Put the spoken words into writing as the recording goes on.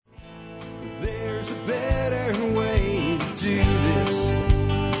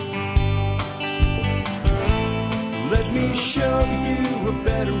show you a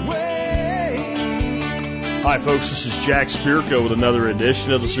better way. Hi, folks. This is Jack Spirko with another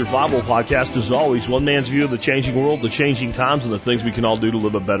edition of the Survival Podcast. As always, one man's view of the changing world, the changing times, and the things we can all do to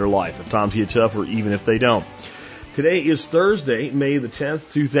live a better life if times get tough or even if they don't. Today is Thursday, May the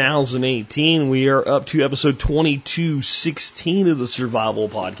 10th, 2018. We are up to episode 2216 of the Survival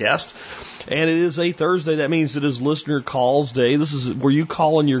Podcast. And it is a Thursday. That means it is listener calls day. This is where you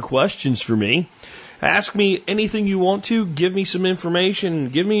call in your questions for me. Ask me anything you want to. Give me some information.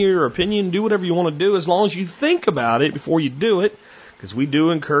 Give me your opinion. Do whatever you want to do as long as you think about it before you do it, because we do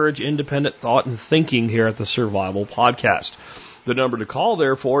encourage independent thought and thinking here at the Survival Podcast. The number to call,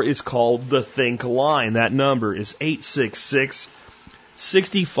 therefore, is called the Think Line. That number is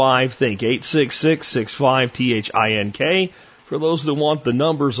 866-65-THINK, 866-65-THINK. For those that want the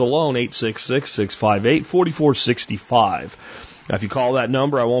numbers alone, 866-658-4465. Now, if you call that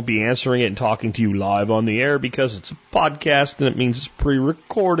number, I won't be answering it and talking to you live on the air because it's a podcast and it means it's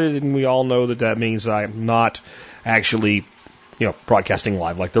pre-recorded, and we all know that that means I'm not actually, broadcasting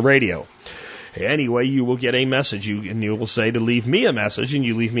live like the radio. Anyway, you will get a message, and you will say to leave me a message, and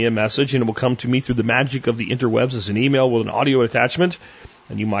you leave me a message, and it will come to me through the magic of the interwebs as an email with an audio attachment,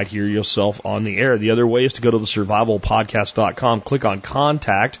 and you might hear yourself on the air. The other way is to go to the survivalpodcast.com, click on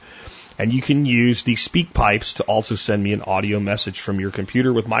Contact, and you can use the speak pipes to also send me an audio message from your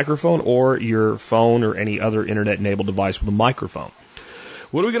computer with microphone or your phone or any other internet-enabled device with a microphone.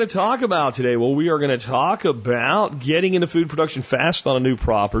 What are we going to talk about today? Well, we are going to talk about getting into food production fast on a new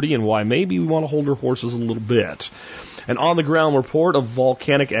property and why maybe we want to hold our horses a little bit. An on-the-ground report of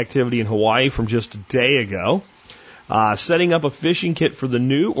volcanic activity in Hawaii from just a day ago. Setting up a fishing kit for the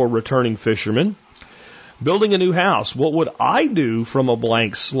new or returning fisherman. Building a new house. What would I do from a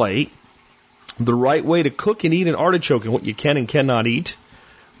blank slate? The right way to cook and eat an artichoke and what you can and cannot eat.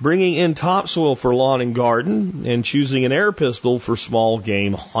 Bringing in topsoil for lawn and garden, and choosing an air pistol for small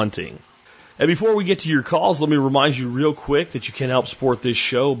game hunting. And before we get to your calls, let me remind you real quick that you can help support this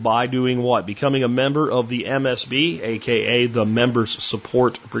show by doing what? Becoming a member of the MSB, aka the Members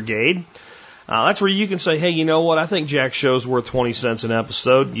Support Brigade. That's where you can say, hey, you know what? I think Jack's show's worth 20 cents an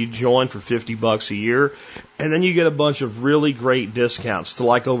episode. You join for $50 a year, and then you get a bunch of really great discounts to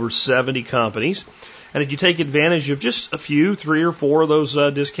like over 70 companies. And if you take advantage of just a few, 3 or 4 of those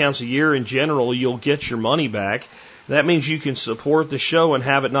discounts a year in general, you'll get your money back. That means you can support the show and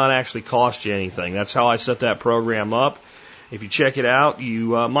have it not actually cost you anything. That's how I set that program up. If you check it out,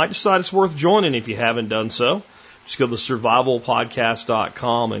 you might decide it's worth joining if you haven't done so. Just go to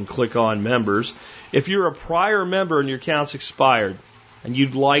survivalpodcast.com and click on members. If you're a prior member and your account's expired and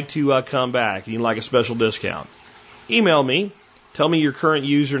you'd like to come back and you'd like a special discount, email me. Tell me your current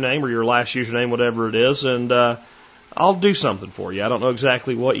username or your last username, whatever it is, and I'll do something for you. I don't know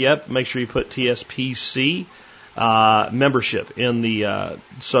exactly what yet. Make sure you put TSPC membership in the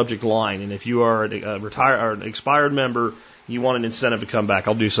subject line. And if you are a retired or an expired member, you want an incentive to come back,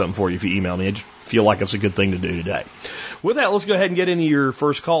 I'll do something for you if you email me. I just feel like it's a good thing to do today. With that, let's go ahead and get into your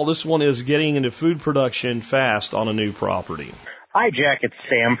first call. This one is getting into food production fast on a new property. Hi, Jack. It's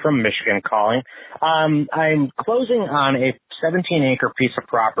Sam from Michigan calling. I'm closing on a 17-acre piece of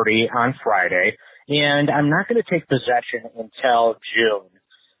property on Friday, and I'm not going to take possession until June.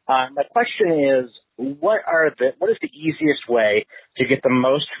 My question is, what is the easiest way to get the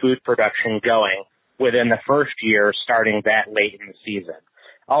most food production going within the first year starting that late in the season?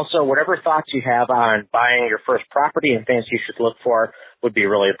 Also, whatever thoughts you have on buying your first property and things you should look for would be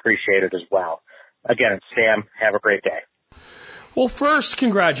really appreciated as well. Again, it's Sam. Have a great day. Well, first,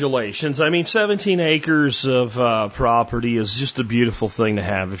 congratulations. 17 acres of property is just a beautiful thing to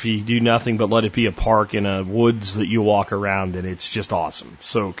have. If you do nothing but let it be a park in a woods that you walk around in, it's just awesome.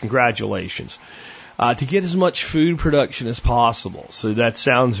 So congratulations. To get as much food production as possible. So that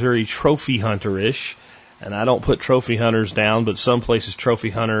sounds very trophy hunter-ish. And I don't put trophy hunters down, but some places trophy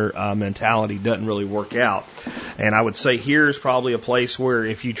hunter mentality doesn't really work out. And I would say here's probably a place where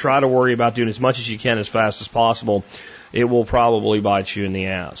if you try to worry about doing as much as you can as fast as possible, it will probably bite you in the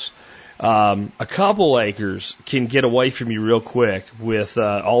ass. A couple acres can get away from you real quick with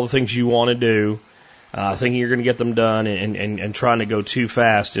all the things you want to do, thinking you're going to get them done and trying to go too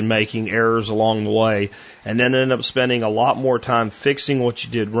fast and making errors along the way, and then end up spending a lot more time fixing what you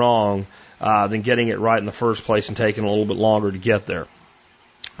did wrong than getting it right in the first place and taking a little bit longer to get there.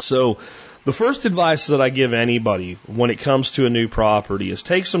 So the first advice that I give anybody when it comes to a new property is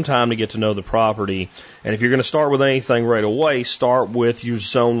take some time to get to know the property. And if you're going to start with anything right away, start with your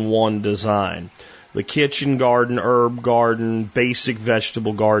Zone 1 design. The kitchen garden, herb garden, basic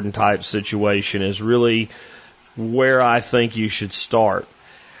vegetable garden type situation is really where I think you should start.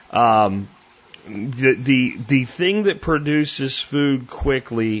 the thing that produces food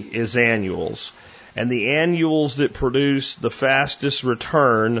quickly is annuals. And the annuals that produce the fastest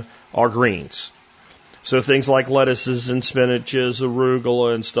return are greens. So things like lettuces and spinaches,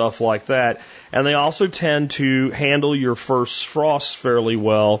 arugula and stuff like that. And they also tend to handle your first frost fairly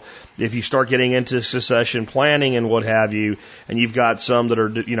well if you start getting into succession planting and what have you. And you've got some that are,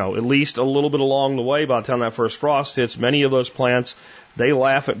 at least a little bit along the way by the time that first frost hits. Many of those plants, they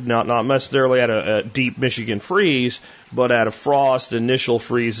laugh at not necessarily at a deep Michigan freeze, but at a frost, initial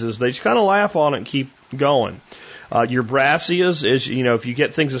freezes. They just kind of laugh on it and keep going. Your brassicas is, if you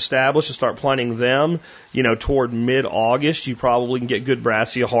get things established and start planting them, toward mid-August, you probably can get good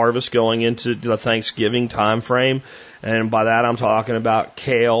brassica harvest going into the Thanksgiving time frame. And by that, I'm talking about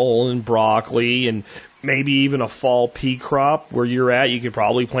kale and broccoli and maybe even a fall pea crop where you're at. You could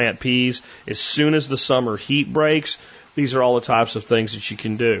probably plant peas as soon as the summer heat breaks. These are all the types of things that you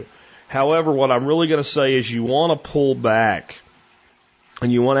can do. However, what I'm really going to say is you want to pull back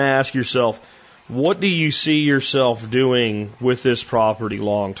and you want to ask yourself, what do you see yourself doing with this property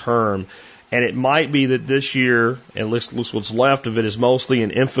long term? And it might be that this year, at least what's left of it, is mostly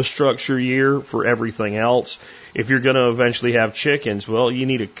an infrastructure year for everything else. If you're going to eventually have chickens, well, you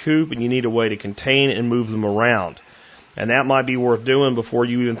need a coop and you need a way to contain and move them around. And that might be worth doing before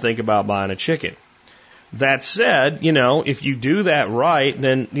you even think about buying a chicken. That said, if you do that right,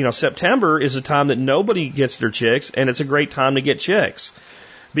 then, September is a time that nobody gets their chicks, and it's a great time to get chicks.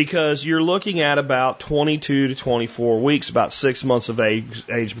 Because you're looking at about 22 to 24 weeks, about 6 months of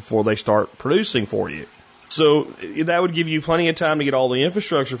age before they start producing for you. So that would give you plenty of time to get all the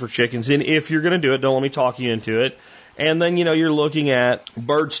infrastructure for chickens in. If you're going to do it, don't let me talk you into it. And then, you're looking at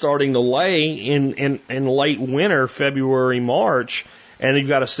birds starting to lay in late winter, February, March, and you've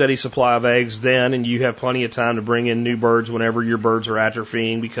got a steady supply of eggs then, and you have plenty of time to bring in new birds whenever your birds are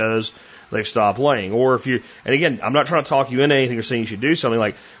atrophying because they've stopped laying. Or if you, and again, I'm not trying to talk you into anything or saying you should do something,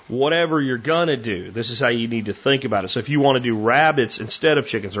 like whatever you're going to do, this is how you need to think about it. So if you want to do rabbits instead of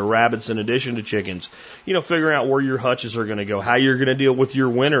chickens or rabbits in addition to chickens, figuring out where your hutches are going to go, how you're going to deal with your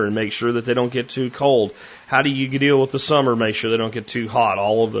winter and make sure that they don't get too cold. How do you deal with the summer, make sure they don't get too hot,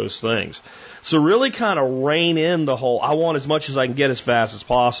 all of those things. So really kind of rein in the whole, I want as much as I can get as fast as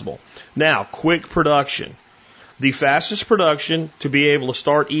possible. Now, quick production. The fastest production to be able to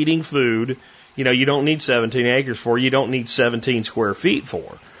start eating food, you don't need 17 acres for, you don't need 17 square feet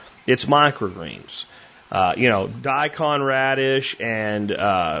for. It's microgreens. Daikon radish and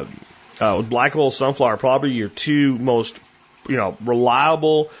black oil sunflower are probably your two most,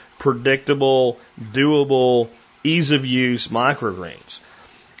 reliable, predictable, doable, ease of use microgreens.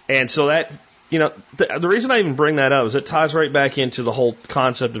 And so that, the reason I even bring that up is it ties right back into the whole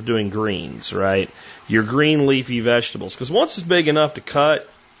concept of doing greens, right? Your green leafy vegetables. Because once it's big enough to cut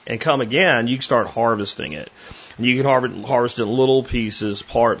and come again, you can start harvesting it. And you can harvest it in little pieces,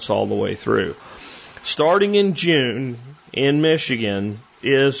 parts all the way through. Starting in June in Michigan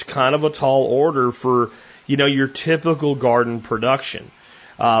is kind of a tall order for, your typical garden production.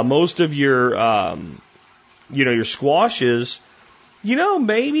 Most of your squashes,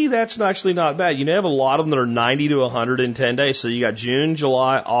 maybe that's actually not bad. You have a lot of them that are 90 to 110 days. So you got June,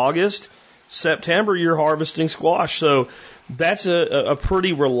 July, August, September, you're harvesting squash. So that's a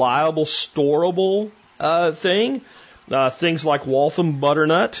pretty reliable, storable thing. Things like Waltham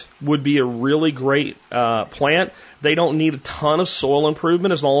butternut would be a really great plant. They don't need a ton of soil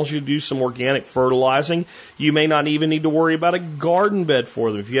improvement as long as you do some organic fertilizing. You may not even need to worry about a garden bed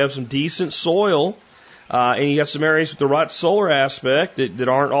for them. If you have some decent soil, and you got some areas with the right solar aspect that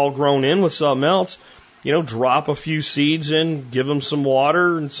aren't all grown in with something else, drop a few seeds in, give them some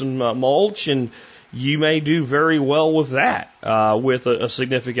water and some mulch, and you may do very well with that, with a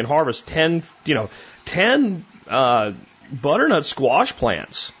significant harvest. 10 butternut squash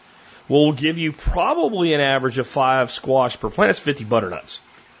plants will give you probably an average of 5 squash per plant. That's 50 butternuts.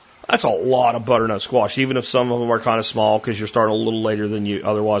 That's a lot of butternut squash, even if some of them are kind of small because you're starting a little later than you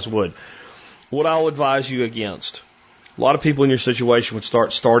otherwise would. What I'll advise you against, a lot of people in your situation would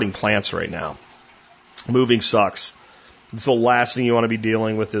start starting plants right now. Moving sucks. It's the last thing you want to be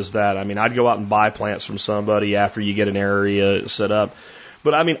dealing with is that. I'd go out and buy plants from somebody after you get an area set up.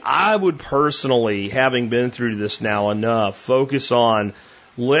 But I would personally, having been through this now enough, focus on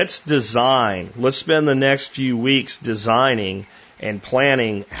let's spend the next few weeks designing and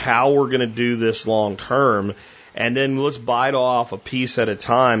planning how we're going to do this long term. And then let's bite off a piece at a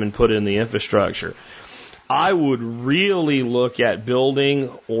time and put in the infrastructure. I would really look at building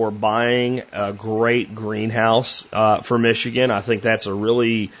or buying a great greenhouse for Michigan. I think that's a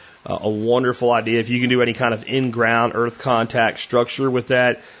really a wonderful idea. If you can do any kind of in-ground earth contact structure with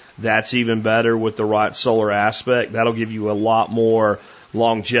that, That's even better with the right solar aspect. That'll give you a lot more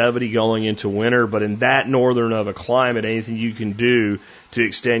longevity going into winter. But in that northern of a climate, anything you can do to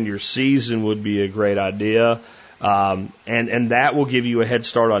extend your season would be a great idea. And that will give you a head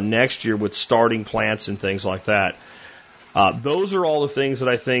start on next year with starting plants and things like that. Those are all the things that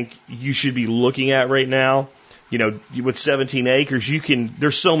I think you should be looking at right now. You know, with 17 acres,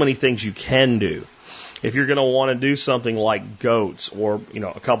 there's so many things you can do. If you're going to want to do something like goats or,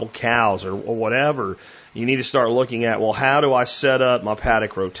 a couple cows or whatever, you need to start looking at, well, how do I set up my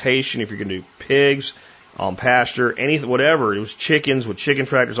paddock rotation? If you're going to do pigs on pasture, anything, whatever. It was chickens with chicken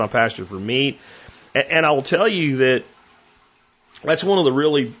tractors on pasture for meat. And I will tell you that's one of the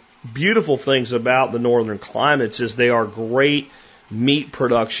really beautiful things about the northern climates is they are great meat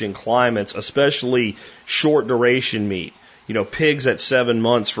production climates, especially short duration meat. Pigs at 7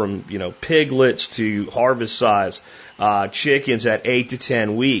 months from, piglets to harvest size, chickens at 8 to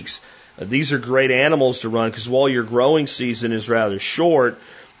 10 weeks. These are great animals to run because while your growing season is rather short,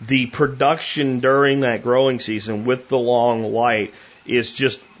 the production during that growing season with the long light is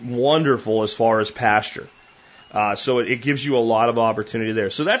just wonderful as far as pasture. So it gives you a lot of opportunity there.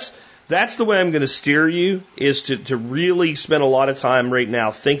 So that's the way I'm going to steer you, is to really spend a lot of time right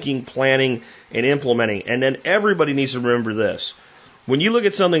now thinking, planning, and implementing. And then everybody needs to remember this. When you look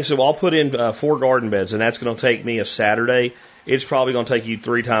at something, so I'll put in 4 garden beds, and that's going to take me a Saturday. It's probably going to take you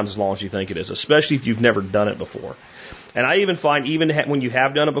 3 times as long as you think it is, especially if you've never done it before. And I even find, when you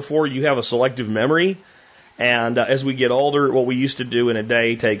have done it before, you have a selective memory. And as we get older, what we used to do in a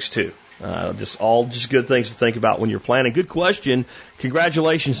day takes 2. Just good things to think about when you're planning. Good question.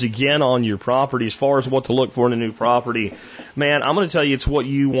 Congratulations again on your property. As far as what to look for in a new property, man, I'm going to tell you it's what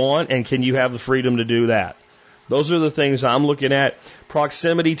you want, and can you have the freedom to do that? Those are the things I'm looking at.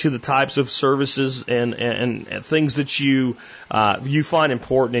 Proximity to the types of services and things that you find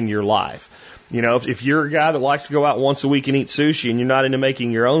important in your life. If you're a guy that likes to go out once a week and eat sushi and you're not into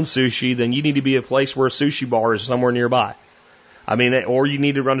making your own sushi, then you need to be a place where a sushi bar is somewhere nearby. Or you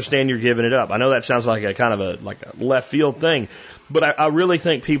need to understand you're giving it up. I know that sounds like a kind of a left field thing, but I really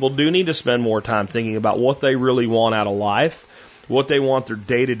think people do need to spend more time thinking about what they really want out of life, what they want their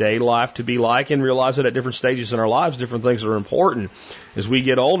day-to-day life to be like, and realize that at different stages in our lives, different things are important. As we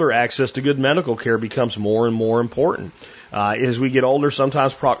get older, access to good medical care becomes more and more important. As we get older,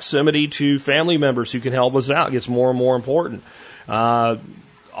 sometimes proximity to family members who can help us out gets more and more important. All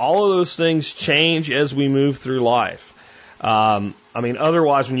of those things change as we move through life.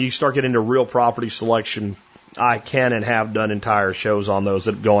 Otherwise, when you start getting into real property selection, I can and have done entire shows on those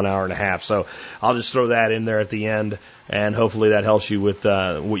that go an hour and a half. So I'll just throw that in there at the end, and hopefully that helps you with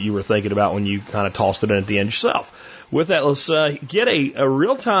what you were thinking about when you kind of tossed it in at the end yourself. With that, let's get a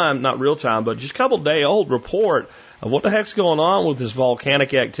real-time, not real-time, but just a couple-day-old report of what the heck's going on with this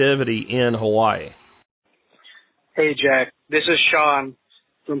volcanic activity in Hawaii. Hey, Jack. This is Sean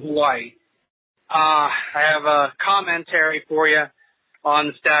from Hawaii. I have a commentary for you on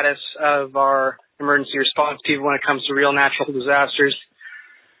the status of our emergency response people when it comes to real natural disasters.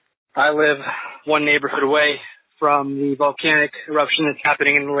 I live one neighborhood away from the volcanic eruption that's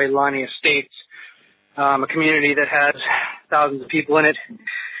happening in the Leilani Estates, a community that has thousands of people in it.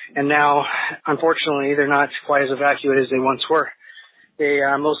 And now, unfortunately, they're not quite as evacuated as they once were. They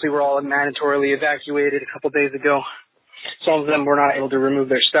mostly were all mandatorily evacuated a couple days ago. Some of them were not able to remove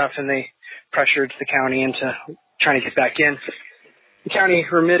their stuff, and they pressured the county into trying to get back in. The county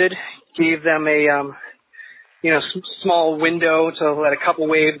remitted, gave them a small window to let a couple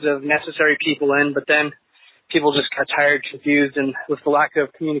waves of necessary people in, but then people just got tired, confused, and with the lack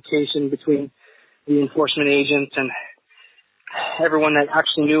of communication between the enforcement agents and everyone that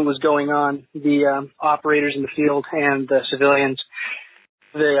actually knew what was going on, the operators in the field and the civilians,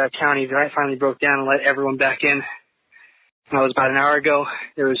 the county finally broke down and let everyone back in. That was about an hour ago.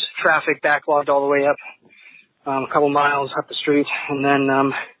 There was traffic backlogged all the way up a couple miles up the street, and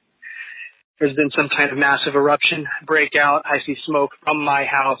then there's been some kind of massive eruption breakout. I see smoke from my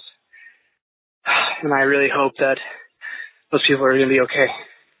house, and I really hope that those people are going to be okay.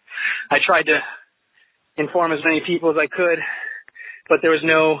 I tried to inform as many people as I could, but there was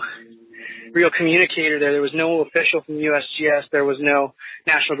no real communicator there. There was no official from USGS. There was no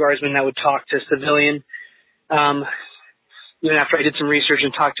National Guardsman that would talk to civilian. Even after I did some research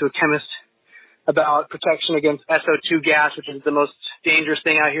and talked to a chemist about protection against SO2 gas, which is the most dangerous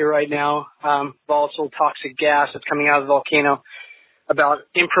thing out here right now, volatile toxic gas that's coming out of the volcano, about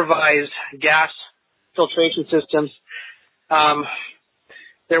improvised gas filtration systems,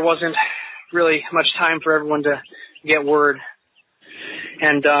 there wasn't really much time for everyone to get word.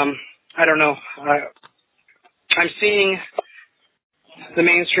 And I don't know. I'm seeing the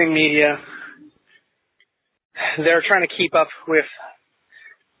mainstream media, they're trying to keep up with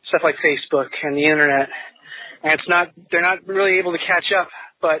stuff like Facebook and the internet, and they're not really able to catch up.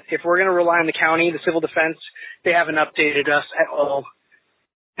 But if we're going to rely on the county, the civil defense, they haven't updated us at all,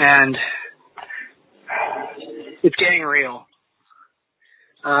 and it's getting real.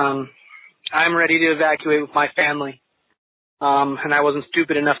 I'm ready to evacuate with my family, and I wasn't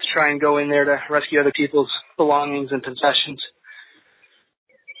stupid enough to try and go in there to rescue other people's belongings and possessions.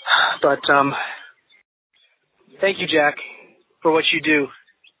 But thank you, Jack, for what you do.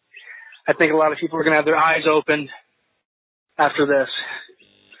 I think a lot of people are going to have their eyes opened after this.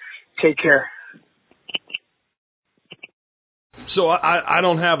 Take care. So I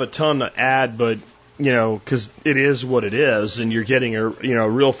don't have a ton to add, but, you know, because it is what it is, and you're getting a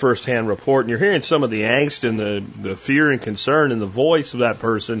real firsthand report, and you're hearing some of the angst and the fear and concern in the voice of that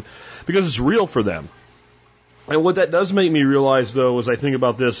person because it's real for them. And what that does make me realize, though, as I think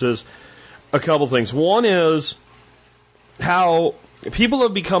about this, is a couple things. One is how people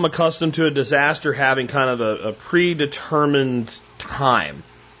have become accustomed to a disaster having kind of a predetermined time.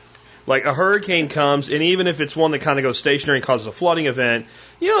 Like a hurricane comes, and even if it's one that kind of goes stationary and causes a flooding event,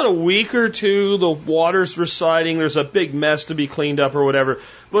 you know, in a week or two, the water's receding, there's a big mess to be cleaned up or whatever.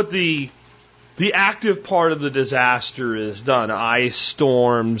 But the active part of the disaster is done. Ice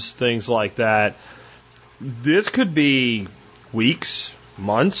storms, things like that. This could be weeks,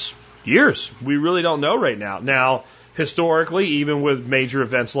 months, years. We really don't know right now. Now, historically, even with major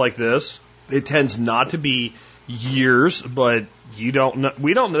events like this, it tends not to be years, but you don't know.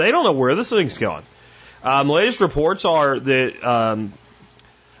 They don't know where this thing's going. The latest reports are that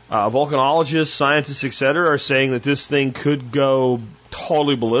volcanologists, scientists, etc., are saying that this thing could go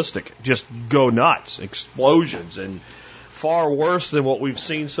totally ballistic, just go nuts, explosions, and far worse than what we've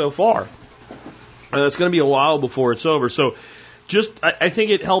seen so far. And it's going to be a while before it's over. So, I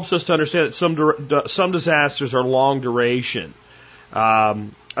think it helps us to understand that some disasters are long duration.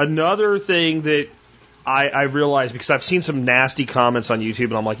 Another thing that I've realized, because I've seen some nasty comments on YouTube,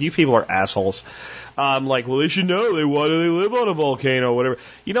 and I'm like, you people are assholes. Like, well, they should know. Why do they live on a volcano, whatever.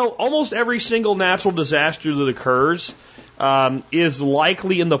 You know, almost every single natural disaster that occurs is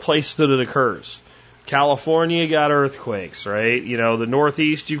likely in the place that it occurs. California got earthquakes, right? You know, the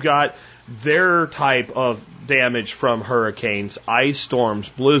Northeast, you've got their type of damage from hurricanes, ice storms,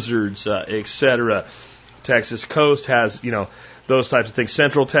 blizzards, etc. Texas coast has, you know, those types of things.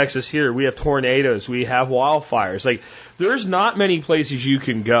 Central Texas here, we have tornadoes, we have wildfires. Like, there's not many places you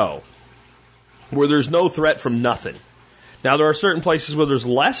can go where there's no threat from nothing. Now, there are certain places where there's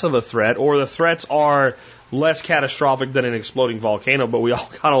less of a threat, or the threats are less catastrophic than an exploding volcano, but we all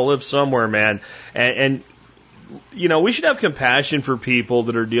gotta live somewhere, man. And you know, we should have compassion for people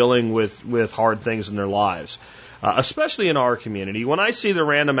that are dealing with hard things in their lives. Especially in our community. When I see the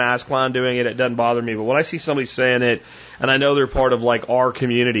random ass clown doing it, it doesn't bother me. But when I see somebody saying it, and I know they're part of, like, our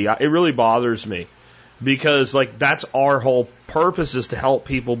community, it really bothers me. Because, like, that's our whole purpose, is to help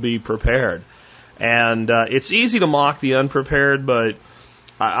people be prepared. And it's easy to mock the unprepared, but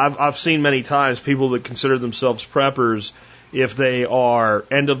I've seen many times people that consider themselves preppers, if they are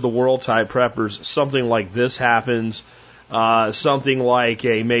end-of-the-world type preppers, something like this happens, something like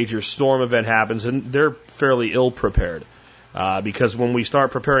a major storm event happens, and they're fairly ill-prepared. Because when we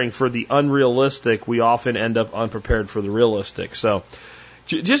start preparing for the unrealistic, we often end up unprepared for the realistic. So,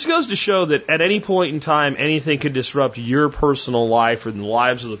 just goes to show that at any point in time, anything could disrupt your personal life or the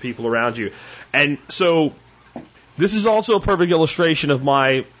lives of the people around you. And so, this is also a perfect illustration of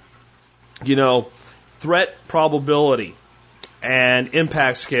my, threat probability and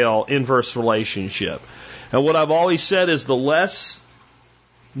impact scale inverse relationship. And what I've always said is the less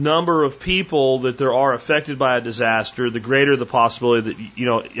number of people that there are affected by a disaster, the greater the possibility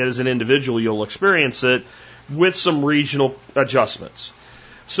that, as an individual, you'll experience it with some regional adjustments.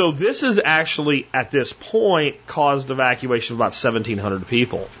 So this has actually, at this point, caused evacuation of about 1,700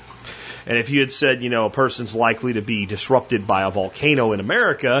 people. And if you had said, a person's likely to be disrupted by a volcano in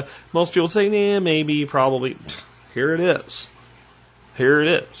America, most people would say, maybe, probably. Here it is. Here it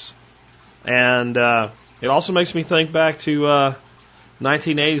is. And it also makes me think back to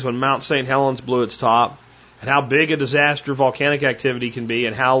 1980s when Mount St. Helens blew its top, and how big a disaster volcanic activity can be,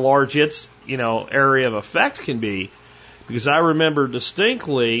 and how large its area of effect can be. Because I remember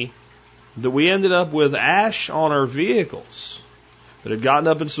distinctly that we ended up with ash on our vehicles that had gotten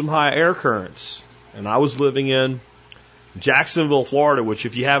up in some high air currents. And I was living in Jacksonville, Florida, which,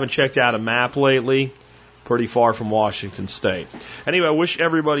 if you haven't checked out a map lately, pretty far from Washington State. Anyway, I wish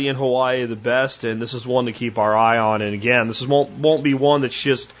everybody in Hawaii the best, and this is one to keep our eye on. And again, this won't be one that's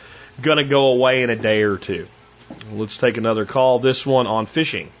just going to go away in a day or two. Let's take another call. This one on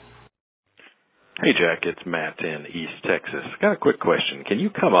fishing. Hey, Jack, it's Matt in East Texas. Got a quick question. Can you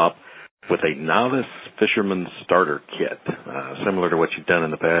come up with a novice fisherman starter kit, similar to what you've done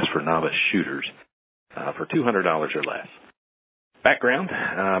in the past for novice shooters, for $200 or less? Background,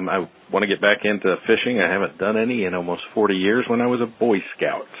 I want to get back into fishing. I haven't done any in almost 40 years when I was a Boy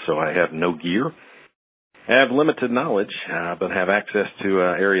Scout, so I have no gear. I have limited knowledge, but have access to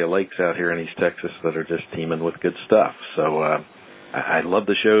area lakes out here in East Texas that are just teeming with good stuff. So I love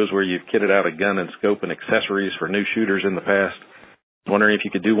the shows where you've kitted out a gun and scope and accessories for new shooters in the past. Wondering if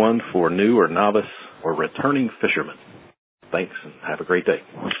you could do one for new or novice or returning fishermen. Thanks, and have a great day.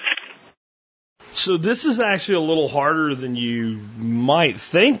 So this is actually a little harder than you might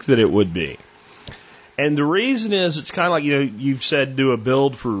think that it would be. And the reason is, it's kind of like, you've said do a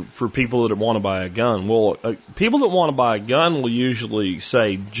build for people that want to buy a gun. Well, people that want to buy a gun will usually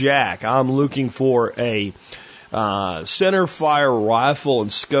say, Jack, I'm looking for a center fire rifle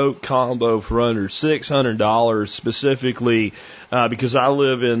and scope combo for under $600, specifically because I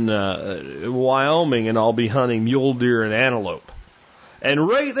live in Wyoming and I'll be hunting mule deer and antelope. And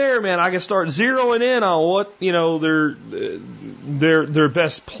right there, man, I can start zeroing in on what, their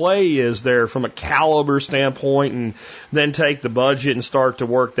best play is there from a caliber standpoint, and then take the budget and start to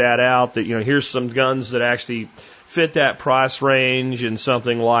work that out, that, here's some guns that actually fit that price range and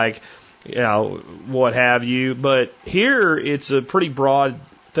something like, what have you. But here, it's a pretty broad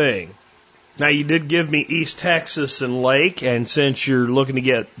thing. Now, you did give me East Texas and Lake, and since you're looking to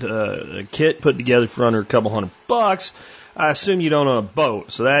get a kit put together for under a couple $100, I assume you don't own a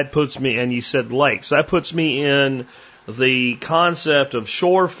boat, so that puts me, and you said lake, so that puts me in the concept of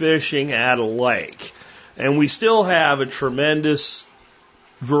shore fishing at a lake. And we still have a tremendous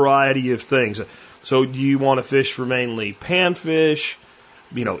variety of things. So do you want to fish for mainly panfish?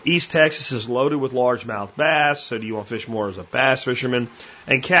 East Texas is loaded with largemouth bass, so do you want to fish more as a bass fisherman?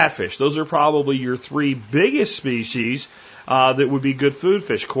 And catfish. Those are probably your three biggest species that would be good food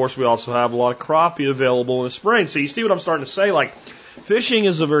fish. Of course, we also have a lot of crappie available in the spring. So you see what I'm starting to say? Like, fishing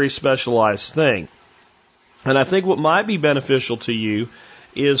is a very specialized thing. And I think what might be beneficial to you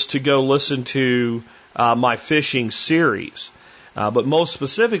is to go listen to my fishing series. But most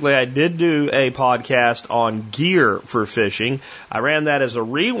specifically, I did do a podcast on gear for fishing. I ran that as a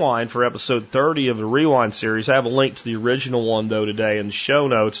rewind for episode 30 of the Rewind series. I have a link to the original one, though, today in the show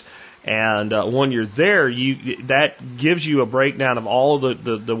notes. And when you're there, that gives you a breakdown of all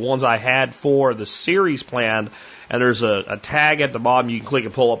of the ones I had for the series planned. And there's a tag at the bottom. You can click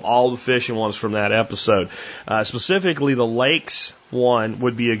and pull up all the fishing ones from that episode. Specifically, the lakes one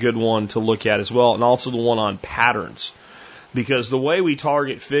would be a good one to look at as well, and also the one on patterns. Because the way we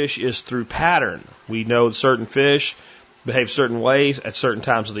target fish is through pattern. We know certain fish behave certain ways at certain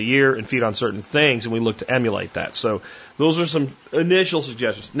times of the year and feed on certain things, and we look to emulate that. So those are some initial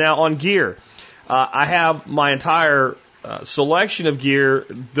suggestions. Now, on gear, I have my entire selection of gear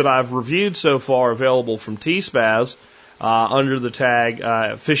that I've reviewed so far available from T-Spaz under the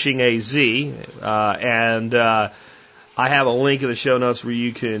tag Fishing AZ, and I have a link in the show notes where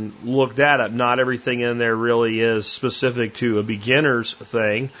you can look that up. Not everything in there really is specific to a beginner's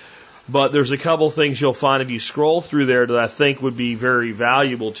thing, but there's a couple things you'll find if you scroll through there that I think would be very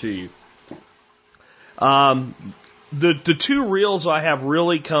valuable to you. The two reels I have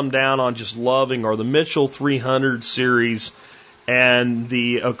really come down on just loving are the Mitchell 300 series and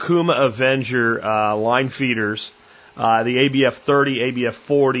the Okuma Avenger line feeders. The ABF 30, ABF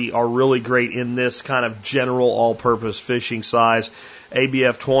 40 are really great in this kind of general all-purpose fishing size.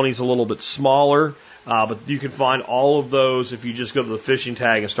 ABF 20 is a little bit smaller, but you can find all of those if you just go to the fishing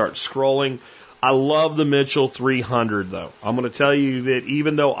tag and start scrolling. I love the Mitchell 300, though. I'm going to tell you that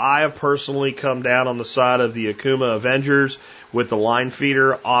even though I have personally come down on the side of the Okuma Avengers with the line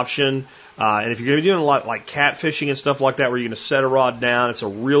feeder option, and if you're going to be doing a lot like catfishing and stuff like that where you're going to set a rod down, it's a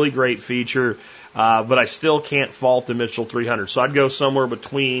really great feature, but I still can't fault the Mitchell 300. So I'd go somewhere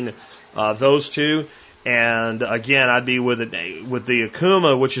between those two. And again, I'd be with the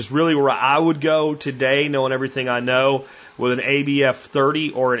Okuma, which is really where I would go today, knowing everything I know, with an ABF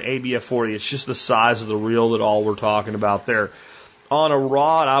 30 or an ABF 40. It's just the size of the reel that all we're talking about there. On a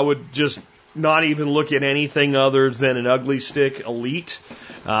rod, I would just not even look at anything other than an Ugly Stick Elite.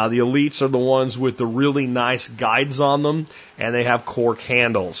 The Elites are the ones with the really nice guides on them, and they have cork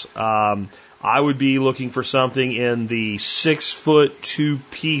handles. I would be looking for something in the 6-foot,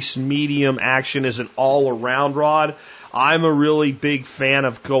 2-piece medium action as an all-around rod. I'm a really big fan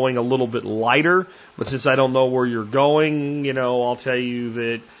of going a little bit lighter, but since I don't know where you're going, I'll tell you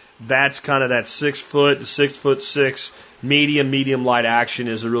that that's kind of that 6 foot to 6'6" medium light action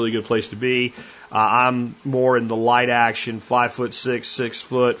is a really good place to be. I'm more in the light action, 5'6", 6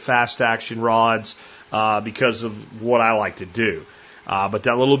 foot, fast action rods, because of what I like to do. But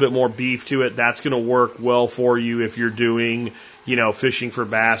that little bit more beef to it, that's going to work well for you if you're doing, fishing for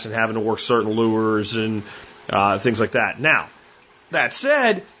bass and having to work certain lures and things like that. Now, that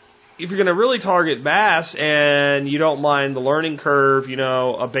said, if you're going to really target bass and you don't mind the learning curve,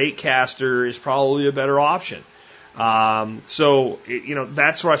 a bait caster is probably a better option. So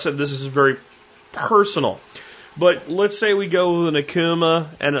that's why I said this is very personal. But let's say we go with an Akuma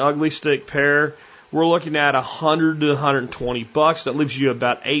and an ugly stick pair. We're looking at $100 to $120. That leaves you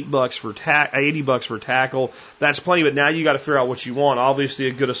about $80 for tackle. That's plenty, but now you got to figure out what you want. Obviously,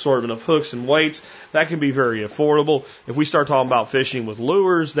 a good assortment of hooks and weights, that can be very affordable. If we start talking about fishing with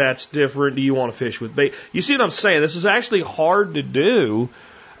lures, that's different. Do you want to fish with bait? You see what I'm saying? This is actually hard to do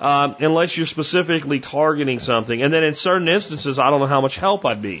unless you're specifically targeting something. And then in certain instances, I don't know how much help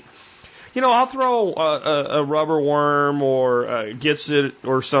I'd be. I'll throw a rubber worm or gets it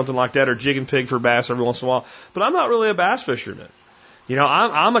or something like that, or jig and pig for bass every once in a while. But I'm not really a bass fisherman.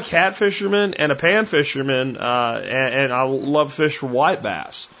 I'm a cat fisherman and a pan fisherman, and I love fish for white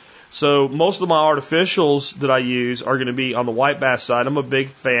bass. So most of my artificials that I use are going to be on the white bass side. I'm a big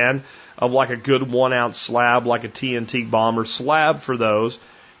fan of like a good 1 ounce slab, like a TNT bomber slab for those.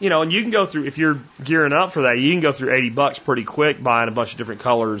 And you can go through, if you're gearing up for that, you can go through $80 pretty quick buying a bunch of different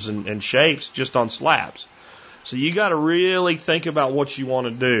colors and shapes just on slabs. So you got to really think about what you want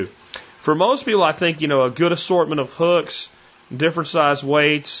to do. For most people, I think, a good assortment of hooks, different size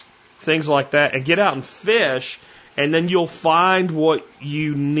weights, things like that, and get out and fish, and then you'll find what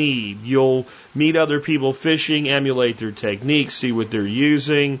you need. You'll meet other people fishing, emulate their techniques, see what they're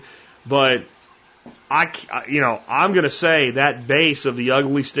using, but I'm going to say that base of the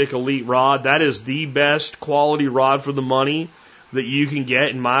Ugly Stick Elite rod, that is the best quality rod for the money that you can get,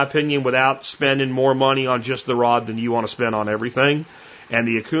 in my opinion, without spending more money on just the rod than you want to spend on everything. And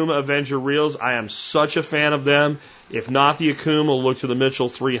the Akuma Avenger reels, I am such a fan of them. If not the Akuma, look to the Mitchell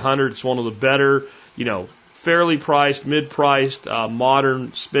 300. It's one of the better, fairly priced, mid-priced,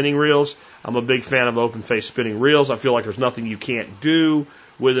 modern spinning reels. I'm a big fan of open face spinning reels. I feel like there's nothing you can't do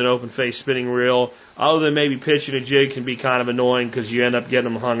with an open face spinning reel, other than maybe pitching a jig can be kind of annoying because you end up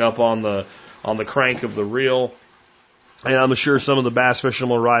getting them hung up on the crank of the reel. And I'm sure some of the bass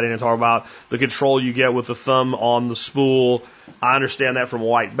fishermen will write in and talk about the control you get with the thumb on the spool. I understand that from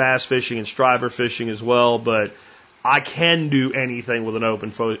white bass fishing and striper fishing as well, but I can do anything with an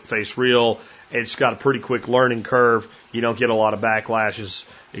open face reel. It's got a pretty quick learning curve. You don't get a lot of backlashes,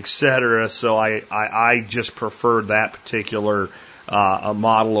 etc. So I just prefer that particular a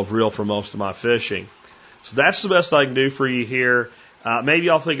model of reel for most of my fishing. So that's the best I can do for you here. Maybe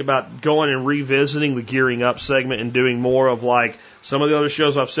I'll think about going and revisiting the gearing up segment and doing more of like some of the other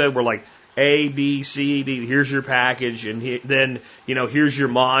shows I've said were like A, B, C, D, here's your package, and then, here's your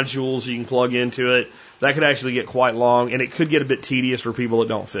modules you can plug into it. That could actually get quite long, and it could get a bit tedious for people that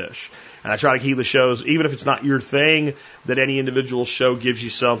don't fish. And I try to keep the shows, even if it's not your thing, that any individual show gives you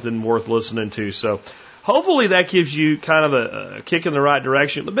something worth listening to. So hopefully that gives you kind of a kick in the right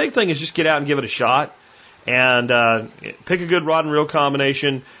direction. The big thing is just get out and give it a shot and pick a good rod and reel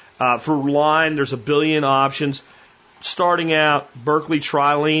combination. For line, there's a billion options. Starting out, Berkeley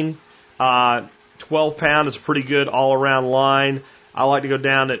Trilene, 12 pound is a pretty good all-around line. I like to go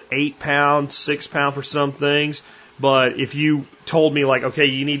down at 8 pound, 6 pound for some things. But if you told me like, okay,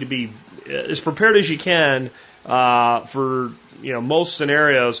 you need to be as prepared as you can for most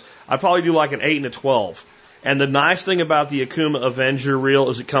scenarios, I'd probably do like an 8 and a 12. And the nice thing about the Akuma Avenger reel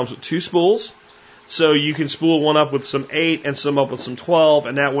is it comes with 2 spools. So you can spool one up with some 8 and some up with some 12,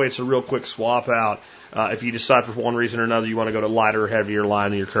 and that way it's a real quick swap out if you decide for one reason or another you want to go to lighter or heavier line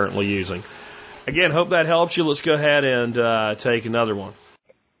than you're currently using. Again, hope that helps you. Let's go ahead and take another one.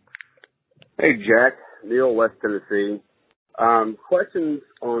 Hey, Jack. Neil, West Tennessee. Questions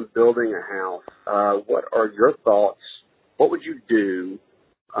on building a house. What are your thoughts? What would you do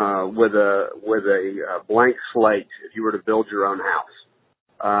with a blank slate if you were to build your own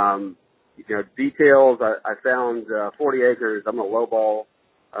house? Details. I found 40 acres. I'm going to lowball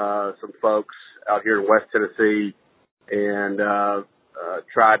some folks out here in West Tennessee and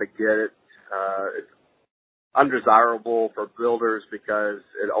try to get it. It's undesirable for builders because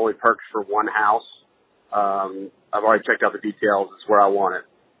it only perks for one house. I've already checked out the details. It's where I want it.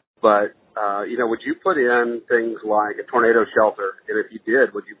 But, would you put in things like a tornado shelter? And if you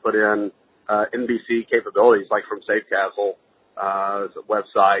did, would you put in NBC capabilities like from Safe Castle,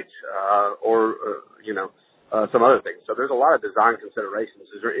 website, or some other things. So there's a lot of design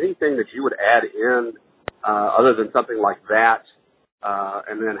considerations. Is there anything that you would add in other than something like that?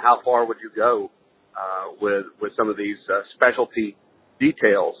 And then how far would you go with some of these specialty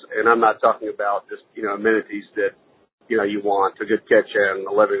details? And I'm not talking about just, amenities that, you want, a good kitchen,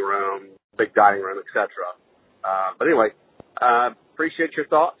 a living room, big dining room, etc. But anyway, appreciate your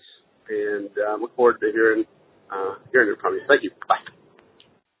thoughts, and look forward to hearing from you. Thank you. Bye.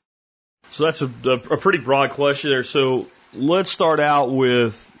 So that's a pretty broad question there. So let's start out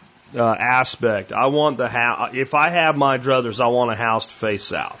with aspect. I want the house. If I have my druthers, I want a house to face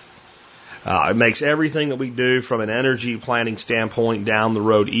south. It makes everything that we do from an energy planning standpoint down the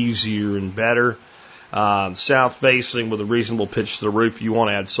road easier and better. South facing with a reasonable pitch to the roof. You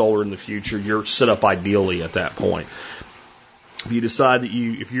want to add solar in the future, you're set up ideally at that point. If you decide that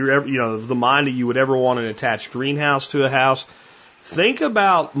if you're ever, of the mind that you would ever want an attached greenhouse to a house, think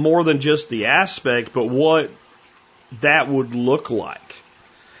about more than just the aspect, but what that would look like.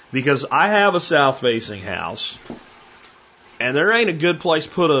 Because I have a south-facing house, and there ain't a good place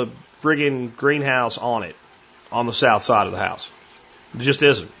to put a friggin' greenhouse on it, on the south side of the house. It just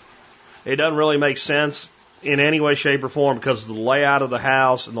isn't. It doesn't really make sense in any way, shape, or form because of the layout of the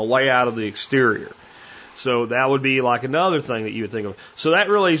house and the layout of the exterior. So that would be like another thing that you would think of. So that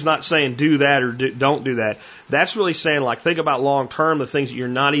really is not saying do that or don't do that. That's really saying, like, think about long term, the things that you're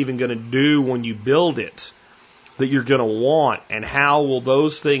not even going to do when you build it that you're going to want, and how will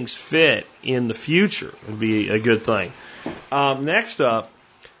those things fit in the future would be a good thing. Next up,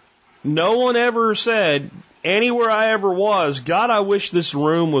 no one ever said, anywhere I ever was, God, I wish this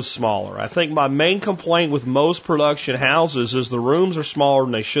room was smaller. I think my main complaint with most production houses is the rooms are smaller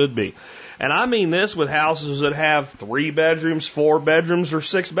than they should be. And I mean this with houses that have 3 bedrooms, 4 bedrooms, or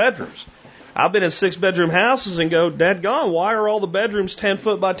 6 bedrooms. I've been in 6-bedroom houses and go, dadgone, why are all the bedrooms 10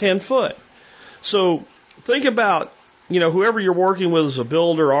 foot by 10 foot? So think about, whoever you're working with as a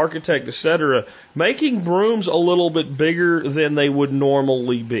builder, architect, etc., making rooms a little bit bigger than they would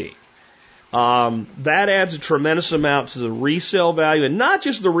normally be. That adds a tremendous amount to the resale value, and not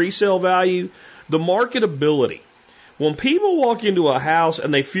just the resale value, the marketability. When people walk into a house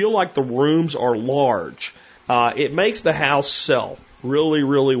and they feel like the rooms are large, it makes the house sell really,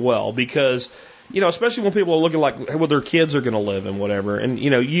 really well because, especially when people are looking like where their kids are going to live and whatever. And,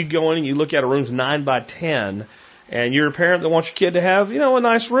 you go in and you look at a room's 9 by 10 and you're a parent that wants your kid to have, a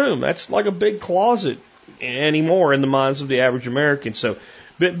nice room. That's like a big closet anymore in the minds of the average American. So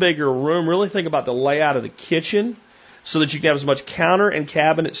bit bigger room. Really think about the layout of the kitchen so that you can have as much counter and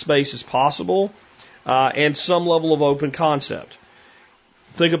cabinet space as possible. And some level of open concept.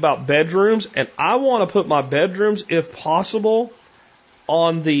 Think about bedrooms, and I want to put my bedrooms, if possible,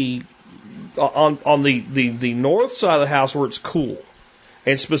 on the north side of the house where it's cool.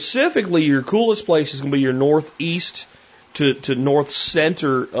 And specifically, your coolest place is going to be your northeast to north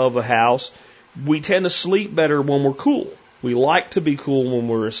center of a house. We tend to sleep better when we're cool. We like to be cool when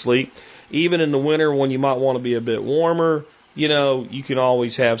we're asleep. Even in the winter when you might want to be a bit warmer, you can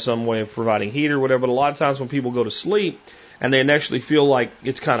always have some way of providing heat or whatever. But a lot of times when people go to sleep and they initially feel like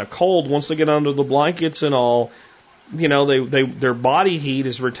it's kind of cold, once they get under the blankets and all, their body heat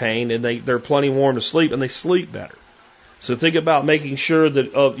is retained and they're plenty warm to sleep and they sleep better. So think about making sure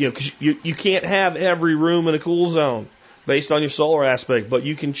that, because you can't have every room in a cool zone based on your solar aspect, but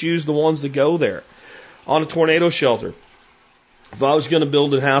you can choose the ones that go there. On a tornado shelter, if I was going to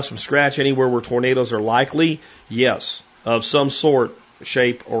build a house from scratch anywhere where tornadoes are likely, yes, of some sort,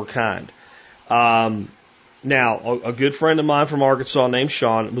 shape, or kind. Now, a good friend of mine from Arkansas named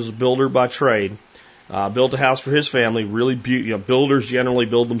Sean was a builder by trade. Built a house for his family. Really beautiful. Builders generally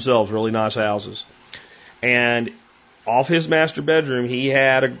build themselves really nice houses. And off his master bedroom, he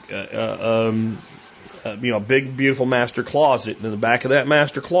had a big, beautiful master closet. And in the back of that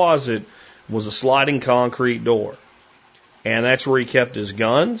master closet was a sliding concrete door. And that's where he kept his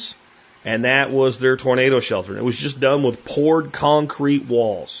guns. And that was their tornado shelter. It was just done with poured concrete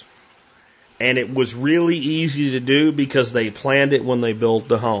walls. And it was really easy to do because they planned it when they built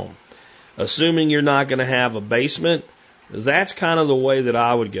the home. Assuming you're not going to have a basement, that's kind of the way that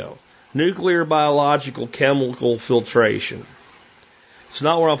I would go. Nuclear, biological, chemical filtration. It's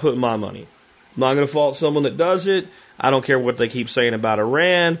not where I'm putting my money. I'm not going to fault someone that does it. I don't care what they keep saying about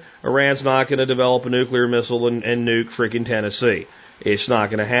Iran. Iran's not going to develop a nuclear missile and nuke freaking Tennessee. It's not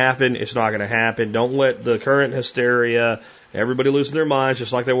going to happen. It's not going to happen. Don't let the current hysteria, everybody losing their minds,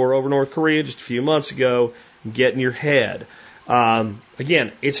 just like they were over North Korea just a few months ago, get in your head.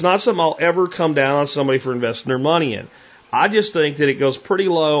 Again, it's not something I'll ever come down on somebody for investing their money in. I just think that it goes pretty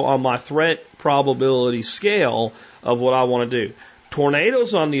low on my threat probability scale of what I want to do.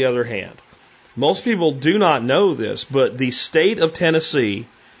 Tornadoes, on the other hand, Most people do not know this, but the state of Tennessee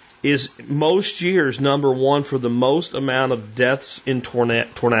is most years number one for the most amount of deaths in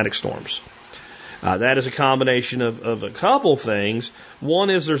tornadic storms. That is a combination of a couple things. One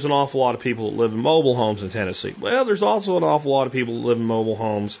is there's an awful lot of people that live in mobile homes in Tennessee. Well, there's also an awful lot of people that live in mobile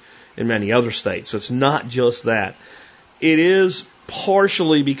homes in many other states. It's not just that. It is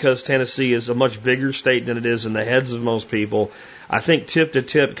partially because Tennessee is a much bigger state than it is in the heads of most people. I think tip to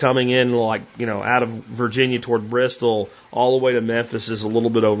tip coming in out of Virginia toward Bristol all the way to Memphis is a little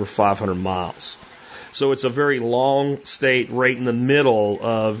bit over 500 miles. So it's a very long state right in the middle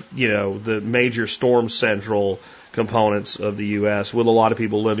of, the major storm central components of the U.S. with a lot of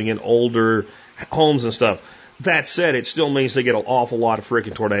people living in older homes and stuff. That said, it still means they get an awful lot of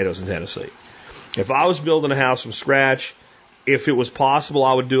freaking tornadoes in Tennessee. If I was building a house from scratch, if it was possible,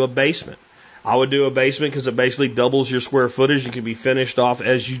 I would do a basement. I would do a basement because it basically doubles your square footage and can be finished off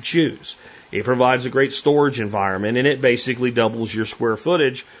as you choose. It provides a great storage environment, and it basically doubles your square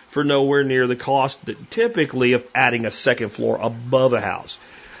footage for nowhere near the cost that typically of adding a second floor above a house.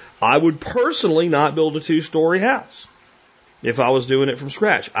 I would personally not build a two-story house if I was doing it from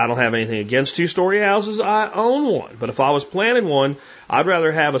scratch. I don't have anything against two-story houses. I own one. But if I was planning one, I'd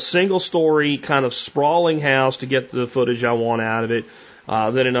rather have a single-story kind of sprawling house to get the footage I want out of it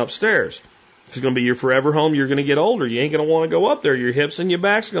than an upstairs. If it's going to be your forever home, you're going to get older. You ain't going to want to go up there. Your hips and your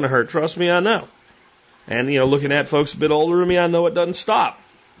back's going to hurt. Trust me, I know. And, looking at folks a bit older than me, I know it doesn't stop.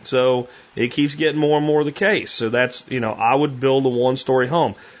 So it keeps getting more and more the case. So that's, I would build a one-story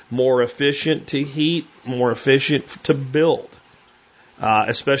home. More efficient to heat, more efficient to build.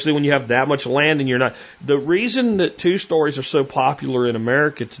 Especially when you have that much land and you're not. The reason that two stories are so popular in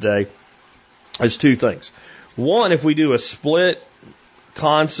America today is two things. One, if we do a split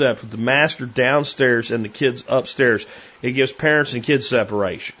concept with the master downstairs and the kids upstairs, it gives parents and kids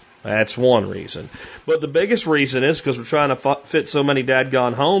separation. That's one reason. But the biggest reason is because we're trying to fit so many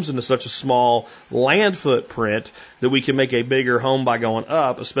dadgone homes into such a small land footprint that we can make a bigger home by going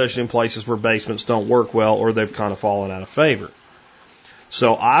up, especially in places where basements don't work well or they've kind of fallen out of favor.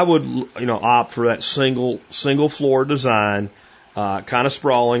 So I would, opt for that single floor design, kind of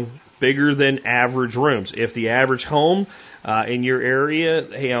sprawling, bigger than average rooms. If the average home in your area,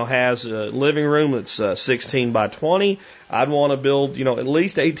 has a living room that's 16 by 20, I'd want to build, at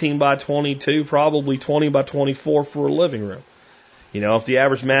least 18 by 22, probably 20 by 24 for a living room. If the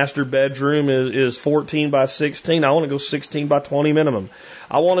average master bedroom is 14 by 16, I want to go 16 by 20 minimum.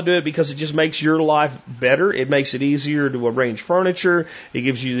 I want to do it because it just makes your life better. It makes it easier to arrange furniture. It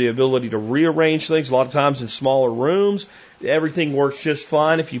gives you the ability to rearrange things. A lot of times in smaller rooms, everything works just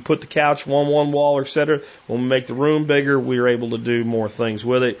fine. If you put the couch on one wall, etc., when we make the room bigger, we're able to do more things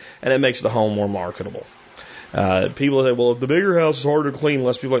with it, and it makes the home more marketable. People say, well, if the bigger house is harder to clean,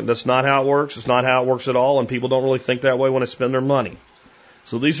 less people. That's not how it works. It's not how it works at all, and people don't really think that way when they spend their money.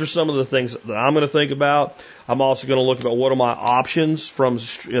 So these are some of the things that I'm going to think about. I'm also going to look about what are my options from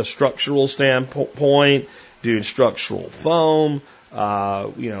a structural standpoint, doing structural foam.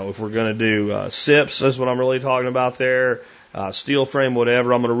 If we're going to do SIPs, that's what I'm really talking about there. Steel frame,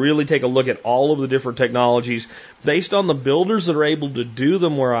 whatever. I'm going to really take a look at all of the different technologies based on the builders that are able to do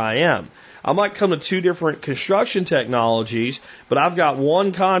them where I am. I might come to two different construction technologies, but I've got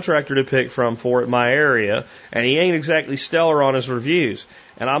one contractor to pick from for it in my area, and he ain't exactly stellar on his reviews.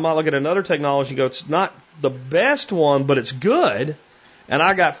 And I might look at another technology and go, it's not the best one, but it's good. And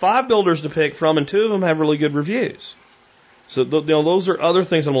I got 5 builders to pick from, and 2 of them have really good reviews. So those are other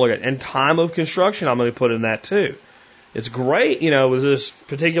things I'm going to look at. And time of construction, I'm going to put in that too. It's great, with this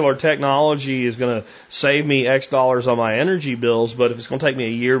particular technology is going to save me X dollars on my energy bills, but if it's going to take me a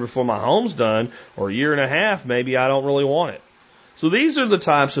year before my home's done, or a year and a half, maybe I don't really want it. So these are the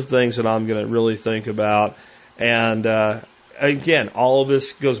types of things that I'm going to really think about. And again, all of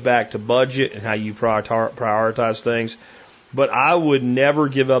this goes back to budget and how you prioritize things. But I would never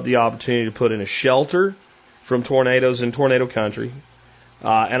give up the opportunity to put in a shelter from tornadoes in tornado country.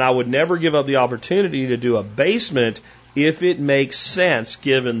 And I would never give up the opportunity to do a basement if it makes sense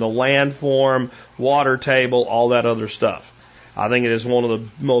given the landform, water table, all that other stuff. I think it is one of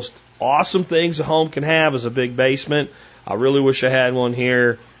the most awesome things a home can have is a big basement. I really wish I had one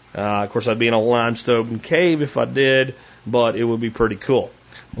here. Of course, I'd be in a limestone cave if I did, but it would be pretty cool.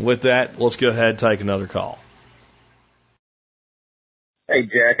 With that, let's go ahead and take another call. Hey,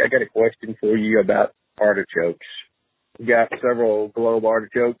 Jack, I got a question for you about artichokes. We got several globe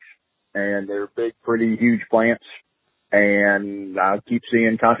artichokes, and they're big, pretty huge plants. And I keep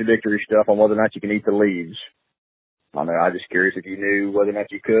seeing contradictory stuff on whether or not you can eat the leaves. I'm just curious if you knew whether or not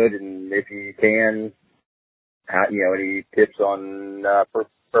you could, and if you can, any tips on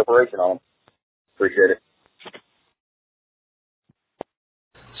preparation on them. Appreciate it.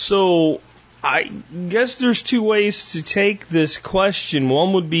 So I guess there's two ways to take this question.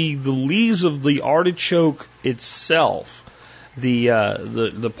 One would be the leaves of the artichoke itself,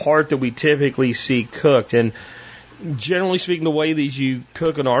 the part that we typically see cooked. And generally speaking, the way that you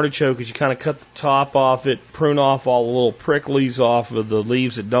cook an artichoke is you kind of cut the top off it, prune off all the little pricklies off of the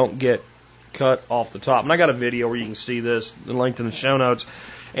leaves that don't get cut off the top. And I got a video where you can see this, linked in the show notes.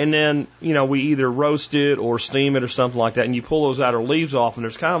 And then, we either roast it or steam it or something like that. And you pull those outer leaves off, and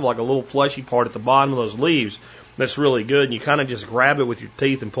there's kind of like a little fleshy part at the bottom of those leaves that's really good. And you kind of just grab it with your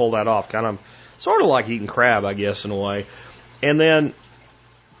teeth and pull that off. Kind of, sort of like eating crab, I guess, in a way. And then,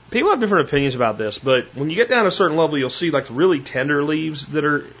 people have different opinions about this, but when you get down to a certain level, you'll see like really tender leaves that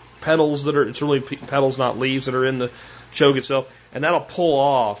are petals it's really petals, not leaves, that are in the choke itself. And that'll pull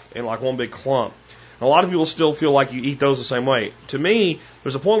off in like one big clump. A lot of people still feel like you eat those the same way. To me,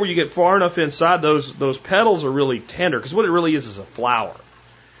 there's a point where you get far enough inside, those petals are really tender, because what it really is a flower.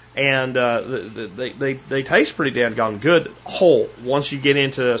 And they taste pretty damn good whole once you get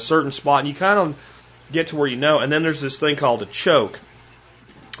into a certain spot, and you kind of get to where you know. And then there's this thing called a choke.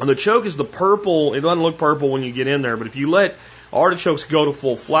 And the choke is the purple. It doesn't look purple when you get in there, but if you let artichokes go to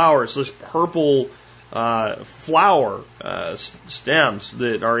full flower, it's this purple flower stems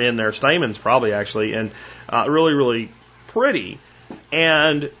that are in there, stamens probably actually, and really, really pretty.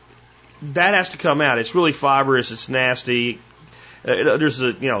 And that has to come out. It's really fibrous. It's nasty. There's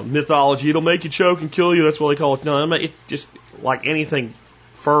a mythology. It'll make you choke and kill you. That's what they call it. No, it's just like anything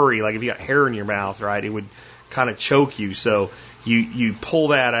furry. Like if you got hair in your mouth, right, it would kind of choke you. So you pull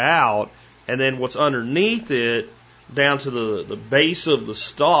that out, and then what's underneath it, down to the base of the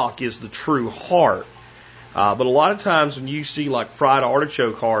stalk, is the true heart. But a lot of times when you see like fried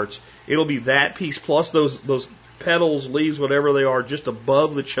artichoke hearts, it'll be that piece plus those petals, leaves, whatever they are, just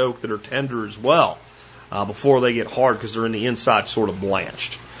above the choke that are tender as well, before they get hard because they're in the inside sort of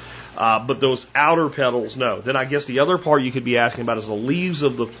blanched. But those outer petals, no. Then I guess the other part you could be asking about is the leaves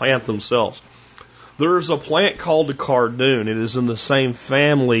of the plant themselves. There's a plant called the cardoon. It is in the same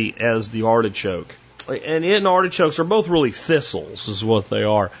family as the artichoke. And it and artichokes are both really thistles, is what they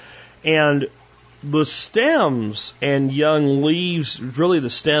are. And the stems and young leaves, really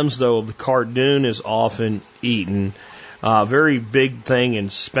the stems though of the cardoon is often eaten. Very big thing in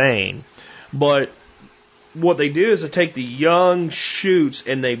Spain. But what they do is they take the young shoots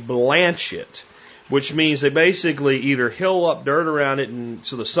and they blanch it, which means they basically either hill up dirt around it and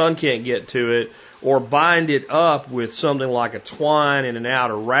so the sun can't get to it, or bind it up with something like a twine and an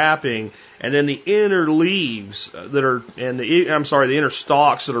outer wrapping, and then the inner leaves that are, the inner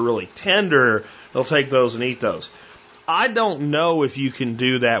stalks that are really tender, they'll take those and eat those. I don't know if you can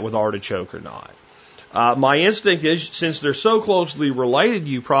do that with artichoke or not. My instinct is, since they're so closely related,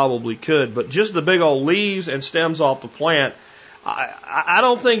 you probably could, but just the big old leaves and stems off the plant, I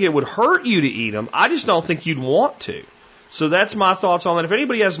don't think it would hurt you to eat them. I just don't think you'd want to. So that's my thoughts on that. If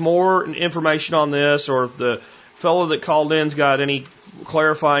anybody has more information on this, or if the fellow that called in's got any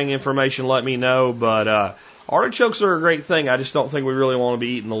clarifying information, let me know. But artichokes are a great thing. I just don't think we really want to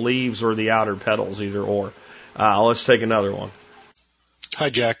be eating the leaves or the outer petals, either or. Let's take another one. Hi,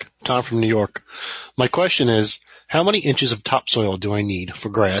 Jack. Tom from New York. My question is, how many inches of topsoil do I need for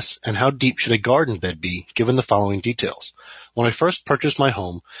grass, and how deep should a garden bed be, given the following details? When I first purchased my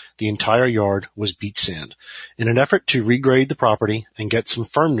home, the entire yard was beach sand. In an effort to regrade the property and get some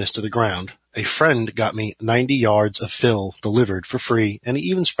firmness to the ground, a friend got me 90 yards of fill delivered for free, and he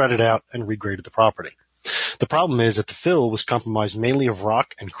even spread it out and regraded the property. The problem is that the fill was compromised mainly of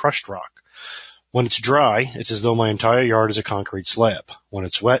rock and crushed rock. When it's dry, it's as though my entire yard is a concrete slab. When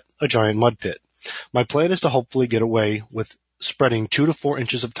it's wet, a giant mud pit. My plan is to hopefully get away with spreading 2 to 4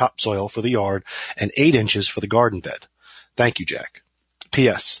 inches of topsoil for the yard and 8 inches for the garden bed. Thank you, Jack.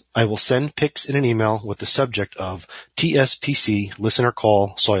 P.S. I will send pics in an email with the subject of TSPC listener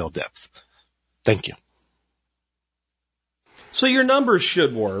call soil depth. Thank you. So your numbers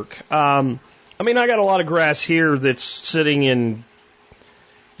should work. I got a lot of grass here that's sitting in,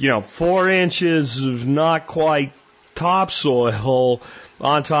 4 inches of not quite topsoil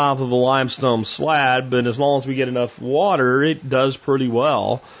on top of a limestone slab, but as long as we get enough water, it does pretty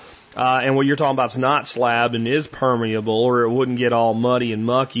well. And what you're talking about is not slab and is permeable, or it wouldn't get all muddy and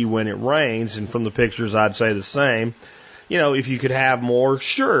mucky when it rains. And from the pictures, I'd say the same. If you could have more,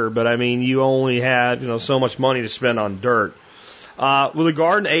 sure. But you only had, so much money to spend on dirt. With a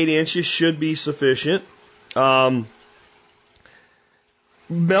garden, 8 inches should be sufficient.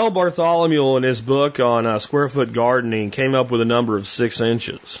 Mel Bartholomew in his book on square foot gardening came up with a number of 6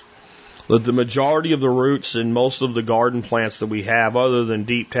 inches. The majority of the roots in most of the garden plants that we have, other than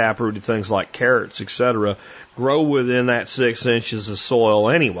deep taprooted things like carrots, etc., grow within that 6 inches of soil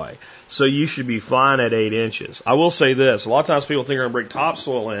anyway. So you should be fine at 8 inches. I will say this. A lot of times people think they're going to bring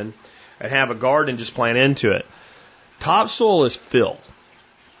topsoil in and have a garden and just plant into it. Topsoil is fill.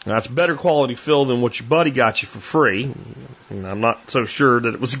 Now, it's better quality fill than what your buddy got you for free. And I'm not so sure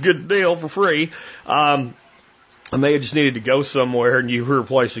that it was a good deal for free. I may have just needed to go somewhere and you were a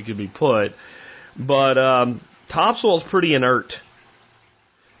place it could be put. But topsoil is pretty inert.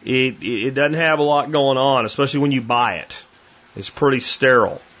 It doesn't have a lot going on, especially when you buy it. It's pretty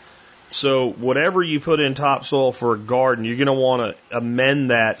sterile. So whatever you put in topsoil for a garden, you're going to want to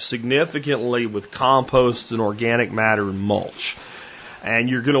amend that significantly with compost and organic matter and mulch. And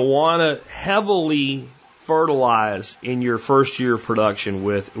you're going to want to heavily fertilize in your first year of production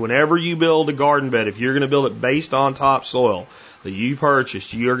with, whenever you build a garden bed, if you're going to build it based on topsoil that you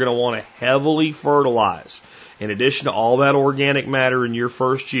purchased, you're going to want to heavily fertilize in addition to all that organic matter in your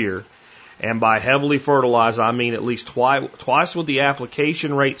first year. And by heavily fertilize, I mean at least twice what the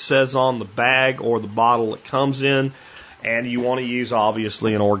application rate says on the bag or the bottle it comes in. And you want to use,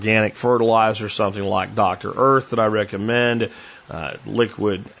 obviously, an organic fertilizer, something like Dr. Earth that I recommend,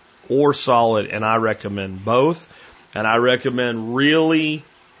 liquid or solid, and I recommend both. And I recommend really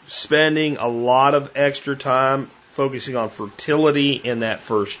spending a lot of extra time focusing on fertility in that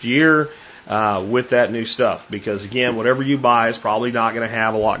first year with that new stuff. Because, again, whatever you buy is probably not going to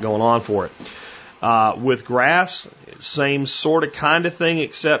have a lot going on for it. With grass, same sort of kind of thing,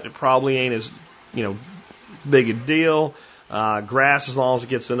 except it probably ain't as, big a deal. Grass, as long as it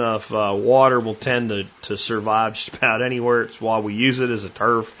gets enough water, will tend to survive just about anywhere. It's why we use it as a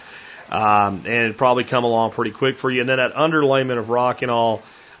turf. And it'd probably come along pretty quick for you. And then that underlayment of rock and all,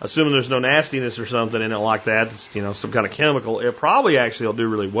 assuming there's no nastiness or something in it like that, it's, some kind of chemical, it probably actually will do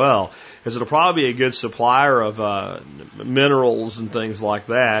really well, because it'll probably be a good supplier of minerals and things like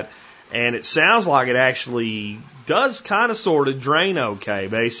that. And it sounds like it actually does kind of sort of drain okay.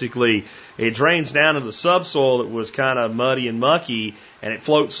 Basically, it drains down to the subsoil that was kind of muddy and mucky, and it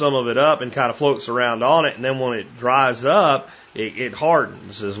floats some of it up and kind of floats around on it. And then when it dries up, it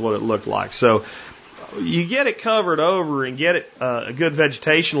hardens, is what it looked like. So you get it covered over and get it a good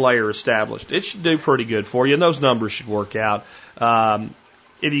vegetation layer established, it should do pretty good for you, and those numbers should work out.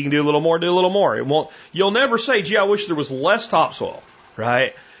 If you can do a little more, do a little more. It won't. You'll never say, "Gee, I wish there was less topsoil,"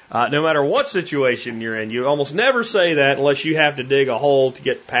 right? No matter what situation you're in, you almost never say that unless you have to dig a hole to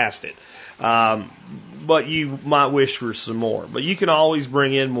get past it. But you might wish for some more. But you can always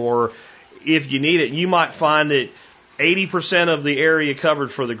bring in more if you need it. You might find that 80% of the area covered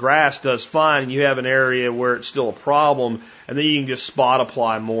for the grass does fine, and you have an area where it's still a problem, and then you can just spot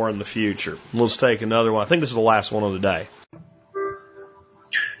apply more in the future. Let's take another one. I think this is the last one of the day.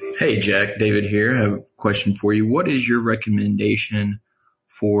 Hey, Jack, David here. I have a question for you. What is your recommendation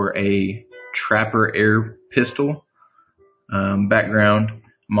for a trapper air pistol? Background,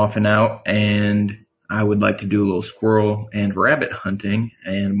 I'm off and out, and I would like to do a little squirrel and rabbit hunting,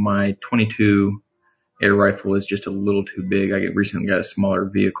 and my .22 air rifle is just a little too big. I recently got a smaller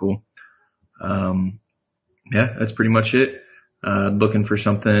vehicle. That's pretty much it. Looking for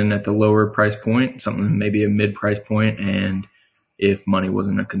something at the lower price point, something maybe a mid price point, and if money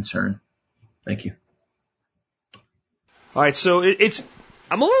wasn't a concern. Thank you. All right, so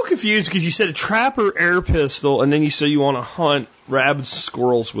I'm a little confused because you said a trapper air pistol, and then you say you want to hunt rabbits,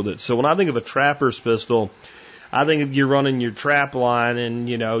 squirrels with it. So when I think of a trapper's pistol, I think if you're running your trap line and,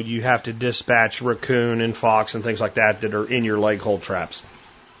 you have to dispatch raccoon and fox and things like that are in your leg hold traps.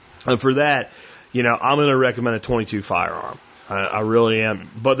 And for that, I'm going to recommend a .22 firearm. I really am.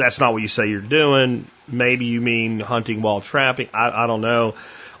 But that's not what you say you're doing. Maybe you mean hunting while trapping. I don't know.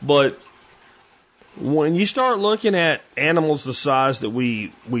 But when you start looking at animals the size that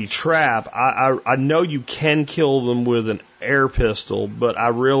we trap, I know you can kill them with an air pistol, but I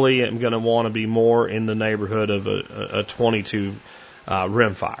really am going to want to be more in the neighborhood of a .22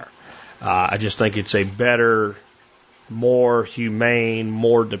 rimfire. I just think it's a better, more humane,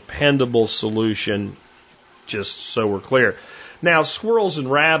 more dependable solution, just so we're clear. Now, squirrels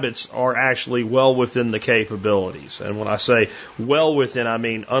and rabbits are actually well within the capabilities. And when I say well within, I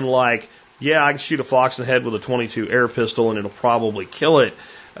mean unlike, I can shoot a fox in the head with a .22 air pistol and it'll probably kill it.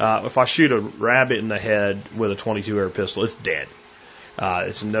 If I shoot a rabbit in the head with a .22 air pistol, it's dead.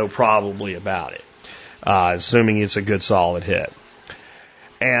 It's no probably about it, assuming it's a good solid hit.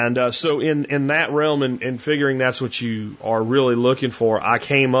 And so in that realm and figuring that's what you are really looking for, I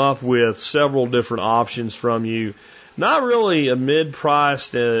came up with several different options from you. Not really a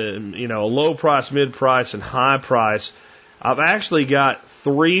mid-priced, a low price, mid-price, and high price. I've actually got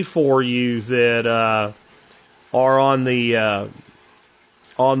 3 for you that are on the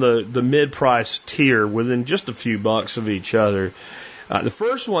mid-price tier, within just a few bucks of each other. The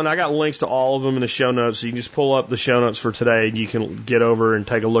first one, I got links to all of them in the show notes, so you can just pull up the show notes for today and you can get over and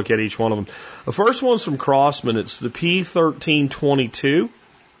take a look at each one of them. The first one's from Crossman. It's the P1322,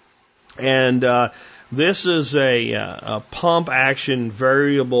 and this is a pump action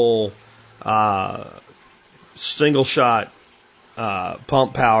variable single shot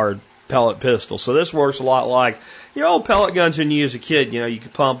pump powered pellet pistol. So this works a lot like your old pellet guns when you as a kid. You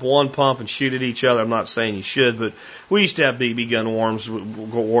could pump one pump and shoot at each other. I'm not saying you should, but we used to have BB gun wars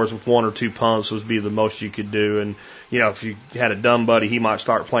with 1 or 2 pumps would be the most you could do. And, if you had a dumb buddy, he might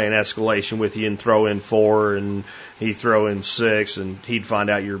start playing escalation with you and throw in 4 and he'd throw in 6 and he'd find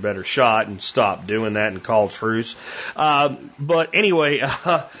out you're a better shot and stop doing that and call truce. But anyway,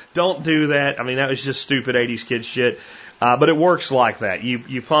 don't do that. I mean, that was just stupid 80s kid shit. But it works like that.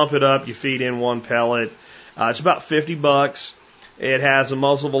 You pump it up, you feed in 1 pellet. It's about $50. It has a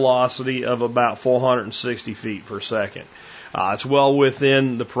muzzle velocity of about 460 feet per second. It's well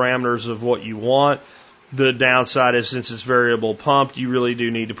within the parameters of what you want. The downside is, since it's variable pumped, you really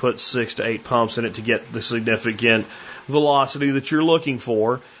do need to put 6 to 8 pumps in it to get the significant velocity that you're looking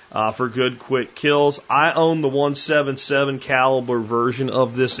for good, quick kills. I own the .177 caliber version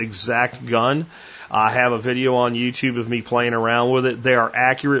of this exact gun. I have a video on YouTube of me playing around with it. They are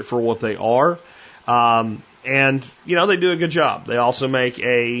accurate for what they are. And, they do a good job. They also make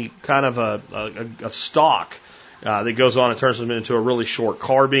a kind of a stock that goes on and turns them into a really short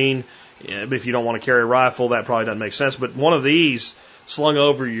carbine. If you don't want to carry a rifle, that probably doesn't make sense. But one of these slung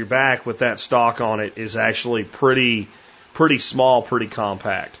over your back with that stock on it is actually pretty small, pretty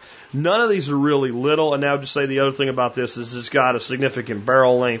compact. None of these are really little. And now just say the other thing about this is it's got a significant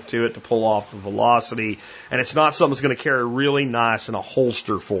barrel length to it to pull off the velocity. And it's not something that's going to carry really nice in a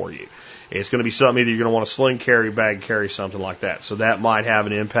holster for you. It's going to be something either you're going to want a sling carry, bag carry, something like that. So that might have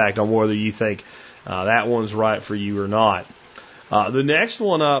an impact on whether you think that one's right for you or not. The next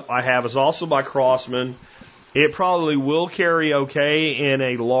one up I have is also by Crossman. It probably will carry okay in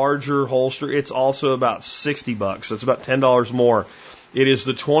a larger holster. It's also about $60. So it's about $10 more. It is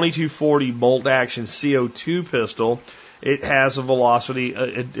the 2240 bolt action CO2 pistol. It has a velocity,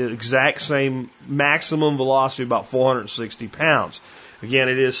 exact same maximum velocity, about 460 pounds. Again,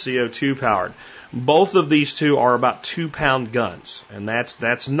 it is CO2 powered. Both of these two are about 2-pound guns, and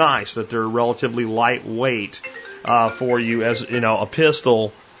that's nice that they're relatively lightweight for you as a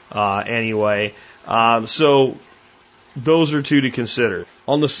pistol anyway. So those are 2 to consider.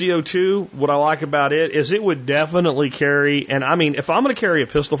 On the CO2, what I like about it is it would definitely carry, and I mean, if I'm going to carry a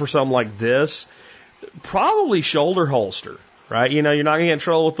pistol for something like this, probably shoulder holster. Right? You're not going to get in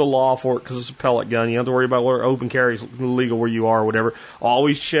trouble with the law for it because it's a pellet gun. You don't have to worry about where open carry is legal where you are or whatever.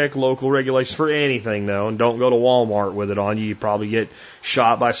 Always check local regulations for anything, though, and don't go to Walmart with it on you. You probably get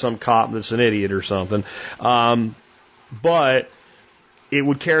shot by some cop that's an idiot or something. But it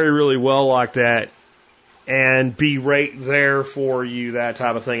would carry really well like that and be right there for you, that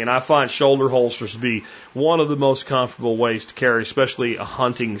type of thing. And I find shoulder holsters to be one of the most comfortable ways to carry, especially a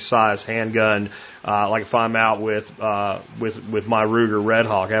hunting size handgun. Like if I'm out with my Ruger Red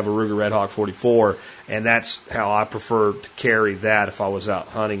Hawk, I have a Ruger Red Hawk 44, and that's how I prefer to carry that if I was out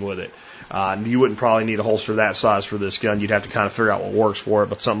hunting with it. You wouldn't probably need a holster that size for this gun. You'd have to kind of figure out what works for it,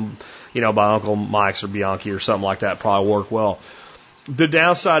 but something, by Uncle Mike's or Bianchi or something like that probably work well. The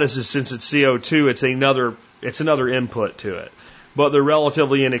downside is since it's CO2, it's another input to it. But they're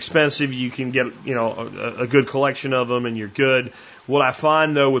relatively inexpensive. You can get, a good collection of them and you're good. What I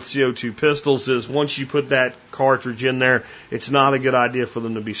find though with CO2 pistols is once you put that cartridge in there, it's not a good idea for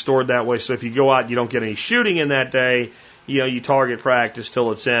them to be stored that way. So if you go out and you don't get any shooting in that day, you target practice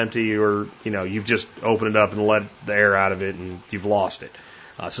till it's empty, or, you've just opened it up and let the air out of it and you've lost it.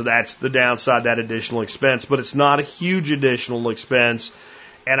 So that's the downside, that additional expense, but it's not a huge additional expense.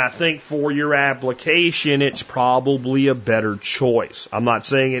 And I think for your application, it's probably a better choice. I'm not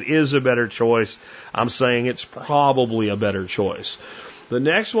saying it is a better choice. I'm saying it's probably a better choice. The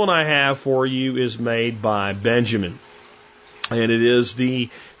next one I have for you is made by Benjamin, and it is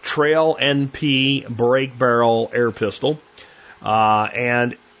the Trail NP break barrel air pistol.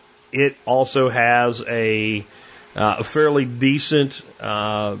 And it also has a fairly decent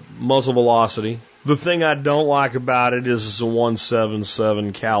muzzle velocity. The thing I don't like about it is it's a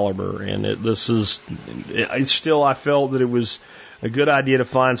 .177 caliber, and I felt that it was a good idea to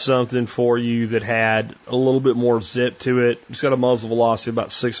find something for you that had a little bit more zip to it. It's got a muzzle velocity of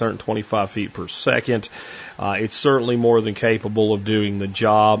about 625 feet per second. It's certainly more than capable of doing the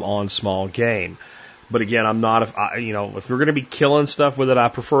job on small game. But again, I'm not, if we're going to be killing stuff with it, I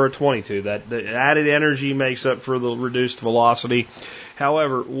prefer a 22. That the added energy makes up for the reduced velocity.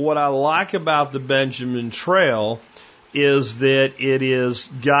 However, what I like about the Benjamin Trail is that it is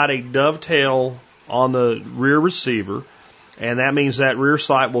got a dovetail on the rear receiver, and that means that rear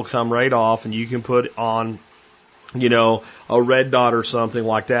sight will come right off, and you can put on, a red dot or something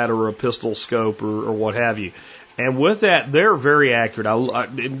like that, or a pistol scope or what have you. And with that, they're very accurate. I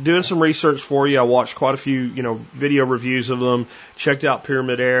doing some research for you. I watched quite a few, video reviews of them, checked out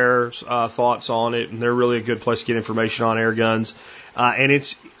Pyramid Air's thoughts on it, and they're really a good place to get information on air guns. And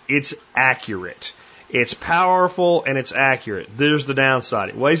it's accurate. It's powerful and it's accurate. There's the downside.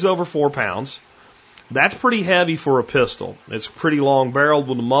 It weighs over 4 pounds. That's pretty heavy for a pistol. It's pretty long barreled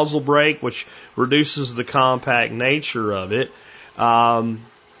with a muzzle brake, which reduces the compact nature of it.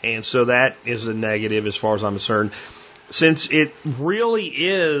 And so that is a negative as far as I'm concerned. Since it really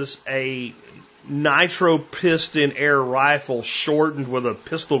is a nitro piston air rifle shortened with a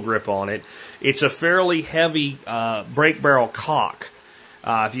pistol grip on it, it's a fairly heavy brake barrel cock.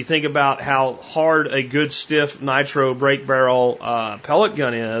 If you think about how hard a good stiff nitro brake barrel pellet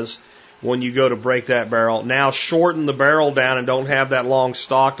gun is, when you go to break that barrel, now shorten the barrel down and don't have that long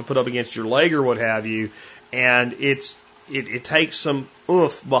stock to put up against your leg or what have you, and it takes some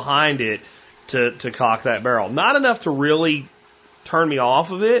oomph behind it to cock that barrel. Not enough to really turn me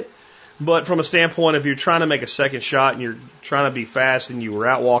off of it, but from a standpoint of you're trying to make a second shot and you're trying to be fast and you were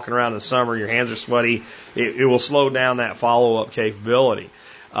out walking around in the summer, your hands are sweaty, it will slow down that follow-up capability.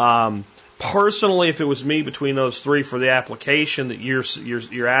 Personally, if it was me between those three for the application that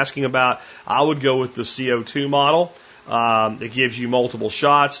you're asking about, I would go with the CO2 model. It gives you multiple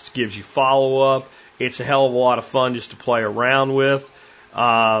shots, it gives you follow-up. It's a hell of a lot of fun just to play around with.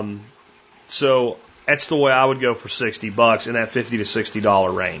 So that's the way I would go for $60 in that $50 to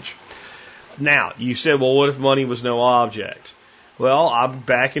 $60 range. Now, you said, well, what if money was no object? Well, I'm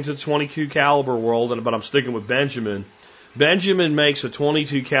back into the 22 caliber world, but I'm sticking with Benjamin. Benjamin makes a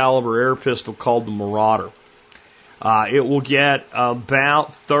 22 caliber air pistol called the Marauder. It will get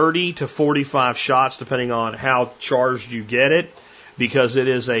about 30 to 45 shots depending on how charged you get it, because it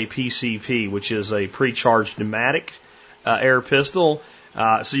is a PCP, which is a pre-charged pneumatic air pistol.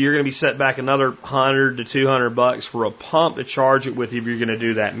 So you're going to be set back another $100 to $200 for a pump to charge it with if you're going to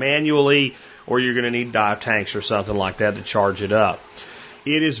do that manually, or you're going to need dive tanks or something like that to charge it up.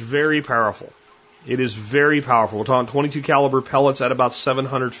 It is very powerful. It is very powerful. We're talking 22 caliber pellets at about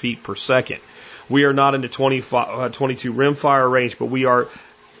 700 feet per second. We are not into 22 rimfire range, but we are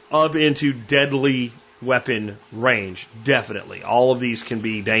up into deadly weapon range, definitely. All of these can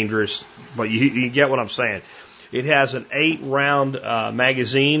be dangerous, but you get what I'm saying. It has an 8-round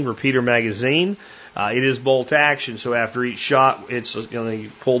magazine, repeater magazine. It is bolt action, so after each shot, it's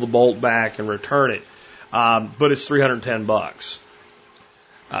you pull the bolt back and return it. But it's $310.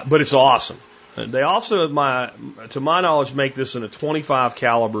 But it's awesome. They also, to my knowledge, make this in a 25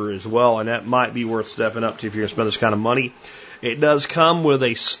 caliber as well, and that might be worth stepping up to if you're going to spend this kind of money. It does come with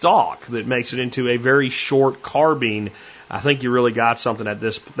a stock that makes it into a very short carbine. I think you really got something at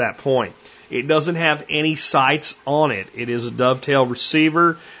that point. It doesn't have any sights on it. It is a dovetail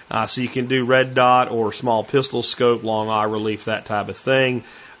receiver, so you can do red dot or small pistol scope, long eye relief, that type of thing.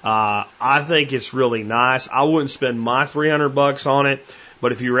 I think it's really nice. I wouldn't spend my $300 on it,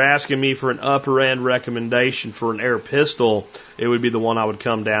 but if you were asking me for an upper end recommendation for an air pistol, it would be the one I would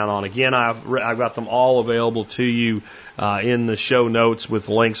come down on. Again, I've got them all available to you in the show notes with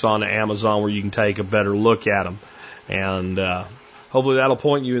links on Amazon where you can take a better look at them. And hopefully that'll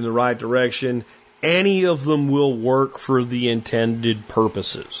point you in the right direction. Any of them will work for the intended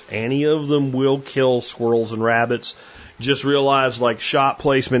purposes. Any of them will kill squirrels and rabbits. Just realize, like, shot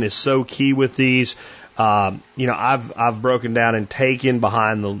placement is so key with these. I've broken down and taken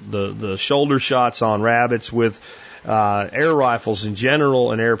behind the shoulder shots on rabbits with air rifles in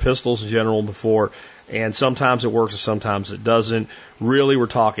general and air pistols in general before, and sometimes it works and sometimes it doesn't. Really, we're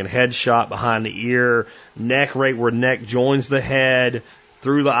talking headshot behind the ear, neck right where neck joins the head,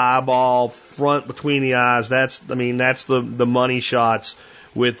 through the eyeball, front between the eyes. That's the money shots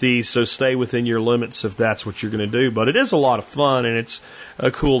with these, so stay within your limits if that's what you're going to do. But it is a lot of fun, and it's a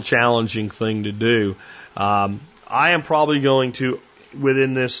cool, challenging thing to do. I am probably going to,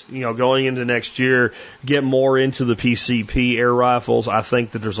 within this, going into next year, get more into the PCP air rifles. I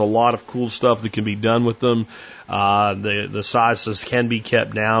think that there's a lot of cool stuff that can be done with them. The sizes can be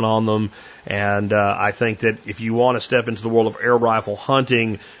kept down on them, And I think that if you want to step into the world of air rifle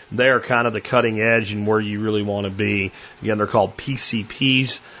hunting, they're kind of the cutting edge and where you really want to be. Again, they're called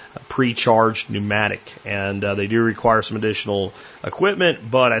PCPs, pre-charged pneumatic, and they do require some additional equipment,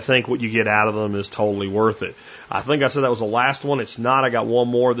 but I think what you get out of them is totally worth it. I think I said that was the last one. It's not. I got one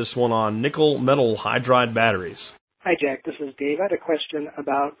more, this one on nickel metal hydride batteries. Hi, Jack. This is Dave. I had a question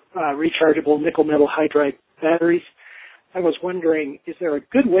about rechargeable nickel metal hydride batteries. I was wondering, is there a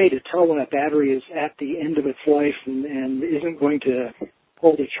good way to tell when a battery is at the end of its life and isn't going to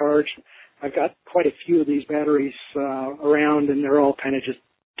hold a charge? I've got quite a few of these batteries around, and they're all kind of just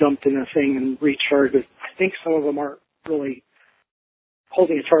dumped in a thing and recharged. But I think some of them aren't really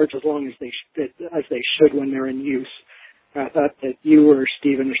holding a charge as long as they should when they're in use. I thought that you or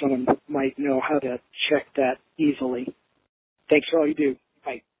Stephen or someone might know how to check that easily. Thanks for all you do.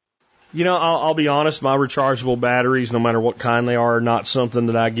 Bye. You know, I'll be honest, my rechargeable batteries, no matter what kind they are not something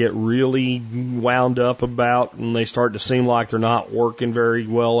that I get really wound up about. When they start to seem like they're not working very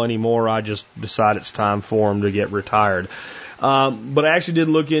well anymore, I just decide it's time for them to get retired. But I actually did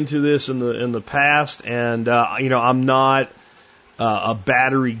look into this in the past, and I'm not a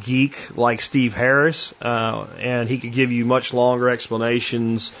battery geek like Steve Harris, and he could give you much longer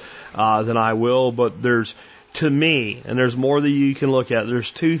explanations than I will, but there's, to me, and there's more that you can look at,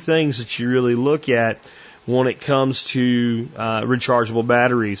 there's two things that you really look at when it comes to rechargeable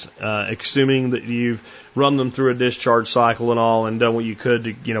batteries, assuming that you've run them through a discharge cycle and all and done what you could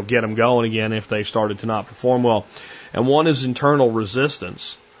to get them going again if they started to not perform well. And one is internal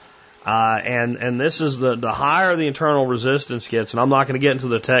resistance. And this is the higher the internal resistance gets, and I'm not going to get into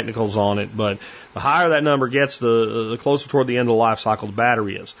the technicals on it, but the higher that number gets, the closer toward the end of the life cycle the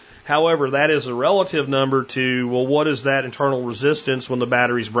battery is. However, that is a relative number to, well, what is that internal resistance when the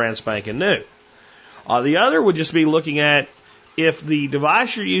battery's brand spanking new? The other would just be looking at if the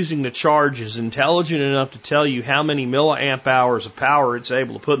device you're using to charge is intelligent enough to tell you how many milliamp hours of power it's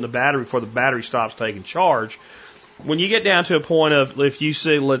able to put in the battery before the battery stops taking charge. When you get down to a point of, if you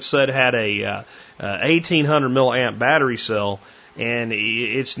say, let's say it had a 1800 milliamp battery cell, and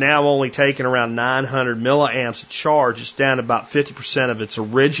it's now only taking around 900 milliamps of charge, it's down to about 50% of its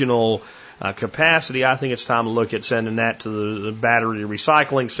original capacity, I think it's time to look at sending that to the battery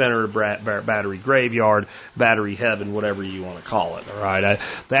recycling center, battery graveyard, battery heaven, whatever you want to call it. All right,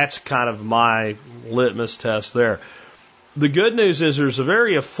 that's kind of my litmus test there. The good news is there's a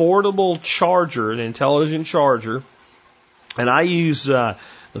very affordable charger, an intelligent charger, and I use the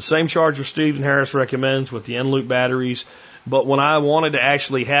same charger Stephen Harris recommends with the N-loop batteries, but when I wanted to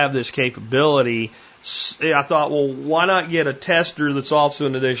actually have this capability, I thought, well, why not get a tester that's also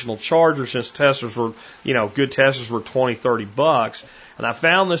an additional charger, since testers were, good testers were $20-$30. And I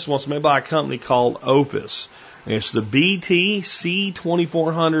found this one made by a company called Opus. It's the BT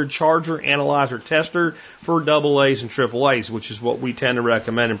C2400 charger analyzer tester for AA's and AAA's, which is what we tend to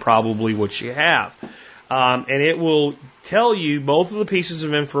recommend and probably what you have. And it will tell you both of the pieces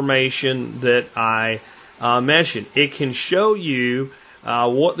of information that I mentioned. It can show you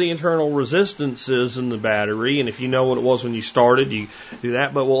what the internal resistance is in the battery, and if you know what it was when you started, you do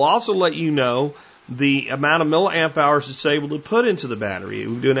that. But we'll also let you know the amount of milliamp hours it's able to put into the battery.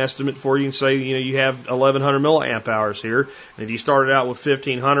 We'll do an estimate for you and say, you have 1100 milliamp hours here. And if you started out with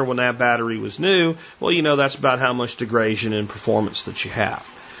 1500 when that battery was new, well, that's about how much degradation and performance that you have.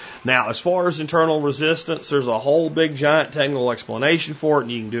 Now, as far as internal resistance, there's a whole big giant technical explanation for it,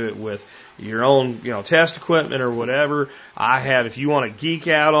 and you can do it with your own, test equipment or whatever. I have, if you want to geek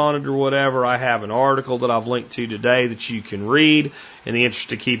out on it or whatever, I have an article that I've linked to today that you can read. In the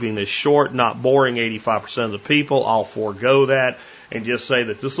interest of keeping this short, not boring 85% of the people, I'll forego that and just say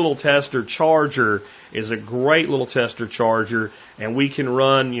that this little tester charger is a great little tester charger, and we can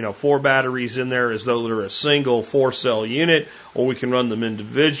run, 4 batteries in there as though they're a single 4-cell unit, or we can run them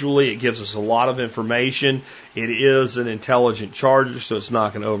individually. It gives us a lot of information. It is an intelligent charger, so it's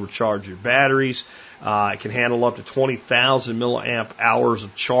not going to overcharge your batteries. It can handle up to 20,000 milliamp hours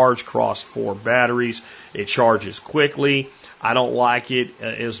of charge across 4 batteries. It charges quickly. I don't like it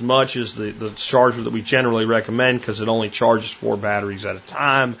as much as the charger that we generally recommend because it only charges 4 batteries at a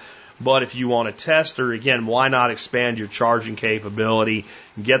time. But if you want a tester, again, why not expand your charging capability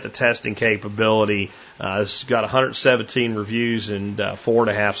and get the testing capability? It's got 117 reviews and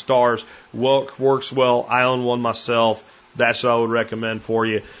 4.5 stars. Works well. I own one myself. That's what I would recommend for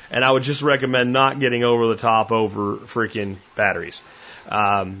you. And I would just recommend not getting over the top over freaking batteries.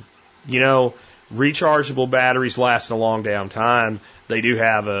 Rechargeable batteries last a long damn time. They do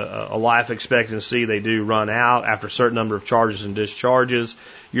have a life expectancy. They do run out after a certain number of charges and discharges.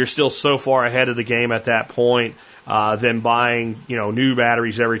 You're still so far ahead of the game at that point. than buying, new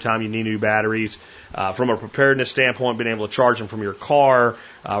batteries every time you need new batteries. From a preparedness standpoint, being able to charge them from your car,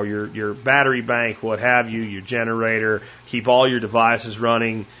 your battery bank, what have you, your generator, keep all your devices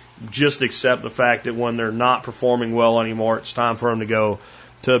running. Just accept the fact that when they're not performing well anymore, it's time for them to go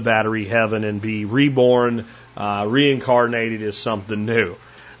to battery heaven and be reborn, reincarnated as something new.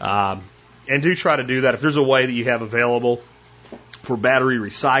 And do try to do that. If there's a way that you have available for battery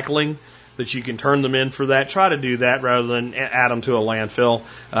recycling, that you can turn them in for that, try to do that rather than add them to a landfill.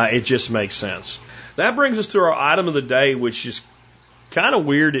 It just makes sense. That brings us to our item of the day, which is kind of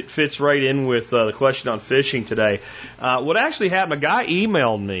weird. It fits right in with the question on fishing today. What actually happened, a guy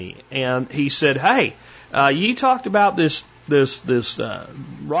emailed me, and he said, hey, you talked about this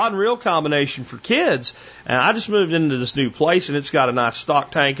rod and reel combination for kids, and I just moved into this new place, and it's got a nice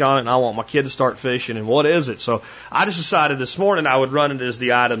stock tank on it, and I want my kid to start fishing, and what is it? So I just decided this morning I would run it as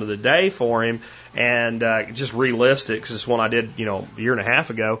the item of the day for him, and just relist it, because it's one I did, a year and a half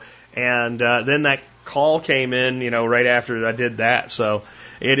ago, and then that call came in, right after I did that. So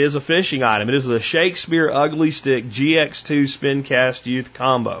it is a fishing item. It is the Shakespeare Ugly Stick GX2 Spin Cast Youth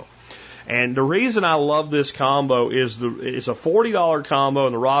Combo. And the reason I love this combo is it's a $40 combo,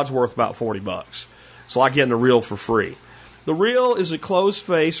 and the rod's worth about $40. It's like getting the reel for free. The reel is a closed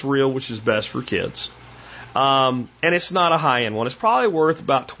face reel, which is best for kids. And it's not a high end one. It's probably worth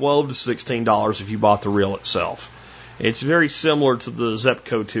about $12 to $16 if you bought the reel itself. It's very similar to the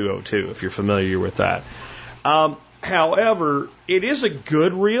Zepco 202, if you're familiar with that. However, it is a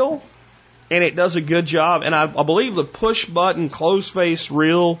good reel, and it does a good job. And I believe the push button closed face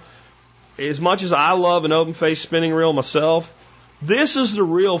reel, as much as I love an open face spinning reel myself, this is the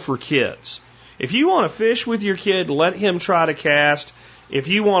reel for kids. If you want to fish with your kid, let him try to cast. If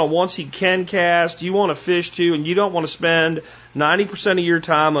you want to, once he can cast, you want to fish too, and you don't want to spend 90% of your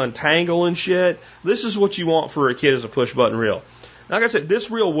time untangling shit, this is what you want for a kid as a push button reel. Like I said, this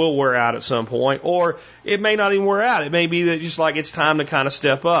reel will wear out at some point, or it may not even wear out. It may be that just like it's time to kind of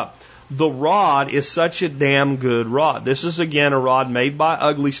step up. The rod is such a damn good rod. This is, again, a rod made by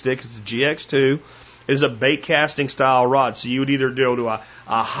Ugly Stick. It's a GX2. It's a bait casting style rod. So you would either go to a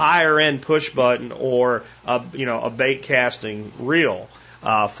higher end push button or a bait casting reel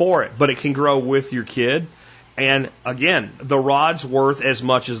for it. But it can grow with your kid. And again, the rod's worth as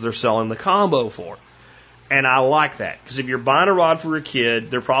much as they're selling the combo for. And I like that, because if you're buying a rod for a kid,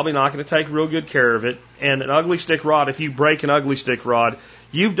 they're probably not going to take real good care of it. And an Ugly Stick rod, if you break an Ugly Stick rod,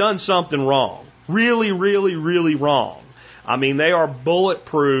 you've done something wrong. Really, really, really wrong. I mean, they are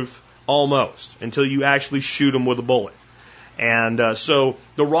bulletproof almost until you actually shoot them with a bullet. And so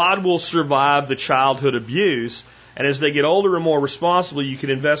the rod will survive the childhood abuse. And as they get older and more responsible, you can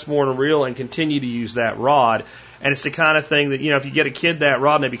invest more in a reel and continue to use that rod. And it's the kind of thing that, if you get a kid that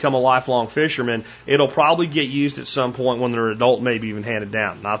rod and they become a lifelong fisherman, it'll probably get used at some point when they're an adult, maybe even handed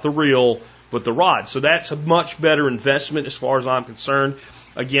down. Not the reel, but the rod. So that's a much better investment as far as I'm concerned.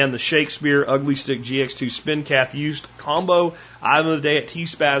 Again, the Shakespeare Ugly Stick GX2 Spin Cast Used Combo, item of the day at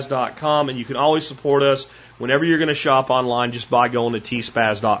tspaz.com. And you can always support us whenever you're going to shop online, just by going to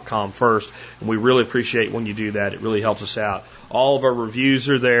tspaz.com first. And we really appreciate when you do that. It really helps us out. All of our reviews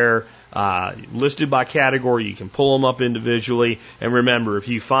are there, listed by category. You can pull them up individually. And remember, if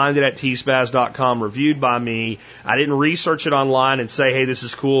you find it at tspaz.com, reviewed by me, I didn't research it online and say, hey, this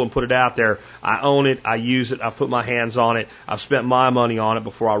is cool, and put it out there. I own it. I use it. I've put my hands on it. I've spent my money on it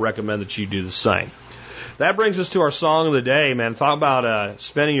before I recommend that you do the same. That brings us to our song of the day, man. Talk about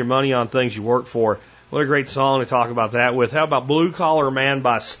spending your money on things you work for. What a great song to talk about that with. How about Blue Collar Man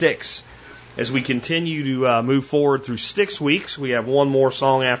by Styx? As we continue to move forward through Styx weeks, we have one more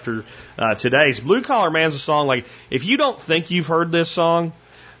song after today's. Blue Collar Man's a song, like, if you don't think you've heard this song,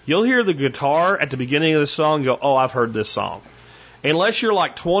 you'll hear the guitar at the beginning of the song and go, oh, I've heard this song. Unless you're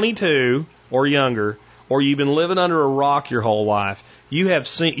like 22 or younger, or you've been living under a rock your whole life, you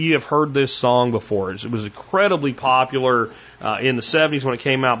have heard this song before. It was incredibly popular in the 70s when it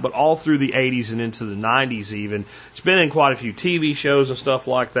came out, but all through the 80s and into the 90s even. It's been in quite a few TV shows and stuff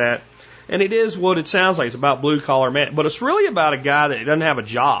like that. And it is what it sounds like. It's about blue collar man. But it's really about a guy that doesn't have a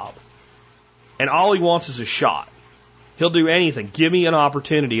job. And all he wants is a shot. He'll do anything. Give me an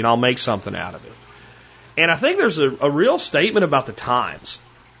opportunity and I'll make something out of it. And I think there's a real statement about the times.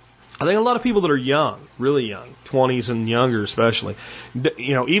 I think a lot of people that are young, really young, 20s and younger especially,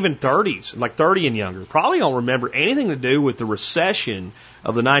 even 30s, like 30 and younger, probably don't remember anything to do with the recession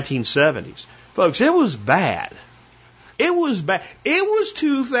of the 1970s. Folks, it was bad. It was bad. It was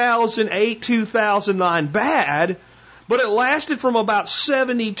 2008, 2009 bad, but it lasted from about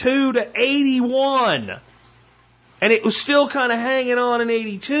 72 to 81. And it was still kind of hanging on in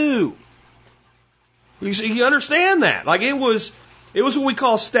 82. You understand that? Like it was what we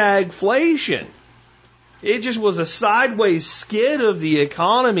call stagflation. It just was a sideways skid of the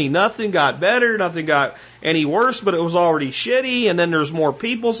economy. Nothing got better, nothing got any worse, but it was already shitty, and then there's more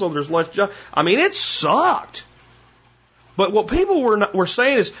people, so there's less jobs. I mean, it sucked. But what people were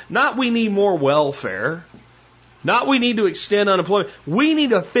saying is not we need more welfare, not we need to extend unemployment. We need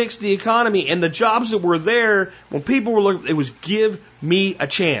to fix the economy, and the jobs that were there, when people were looking, it was give me a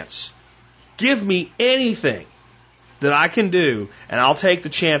chance. Give me anything that I can do, and I'll take the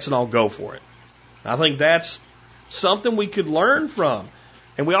chance and I'll go for it. I think that's something we could learn from.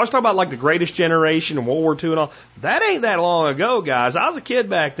 And we always talk about like the greatest generation and World War II and all. That ain't that long ago, guys. I was a kid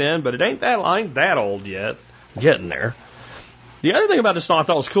back then, but I ain't that old yet. I'm getting there. The other thing about this song I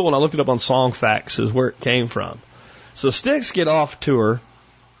thought was cool, and I looked it up on Song Facts, is where it came from. So Styx get off tour,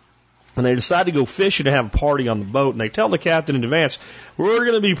 and they decide to go fishing and have a party on the boat, and they tell the captain in advance, we're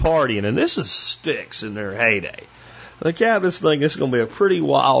going to be partying, and this is Styx in their heyday. The captain's thinking this is going to be a pretty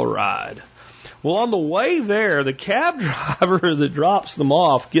wild ride. Well, on the way there, the cab driver that drops them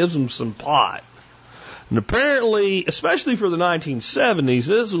off gives them some pot. And apparently, especially for the 1970s,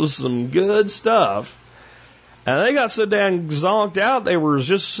 this was some good stuff. And they got so damn zonked out, they were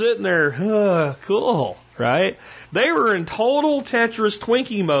just sitting there, cool, right? They were in total Tetris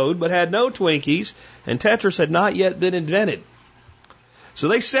Twinkie mode, but had no Twinkies, and Tetris had not yet been invented. So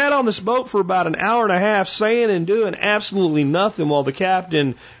they sat on this boat for about an hour and a half, saying and doing absolutely nothing while the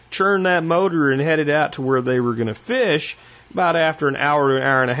captain churned that motor and headed out to where they were going to fish. About after an hour to an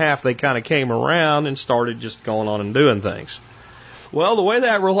hour and a half, they kind of came around and started just going on and doing things. Well, the way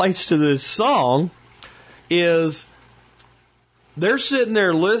that relates to this song is they're sitting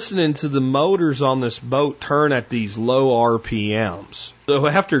there listening to the motors on this boat turn at these low RPMs. So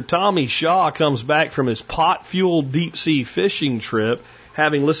after Tommy Shaw comes back from his pot-fueled deep-sea fishing trip,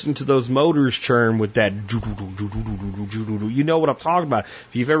 having listened to those motors churn with that, you know what I'm talking about.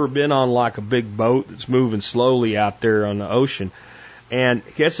 If you've ever been on like a big boat that's moving slowly out there on the ocean, and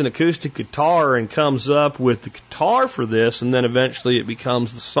gets an acoustic guitar and comes up with the guitar for this, and then eventually it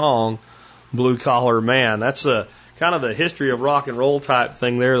becomes the song Blue Collar Man. That's a kind of the history of rock and roll type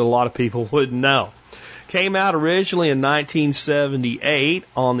thing there that a lot of people wouldn't know. Came out originally in 1978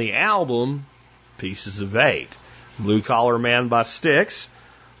 on the album Pieces of Eight. Blue Collar Man by Styx.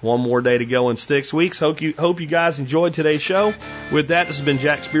 One more day to go in Styx Weeks. Hope you guys enjoyed today's show. With that, this has been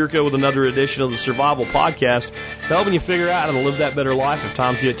Jack Spirko with another edition of the Survival Podcast, helping you figure out how to live that better life if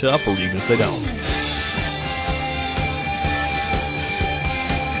times get tough or even if they don't.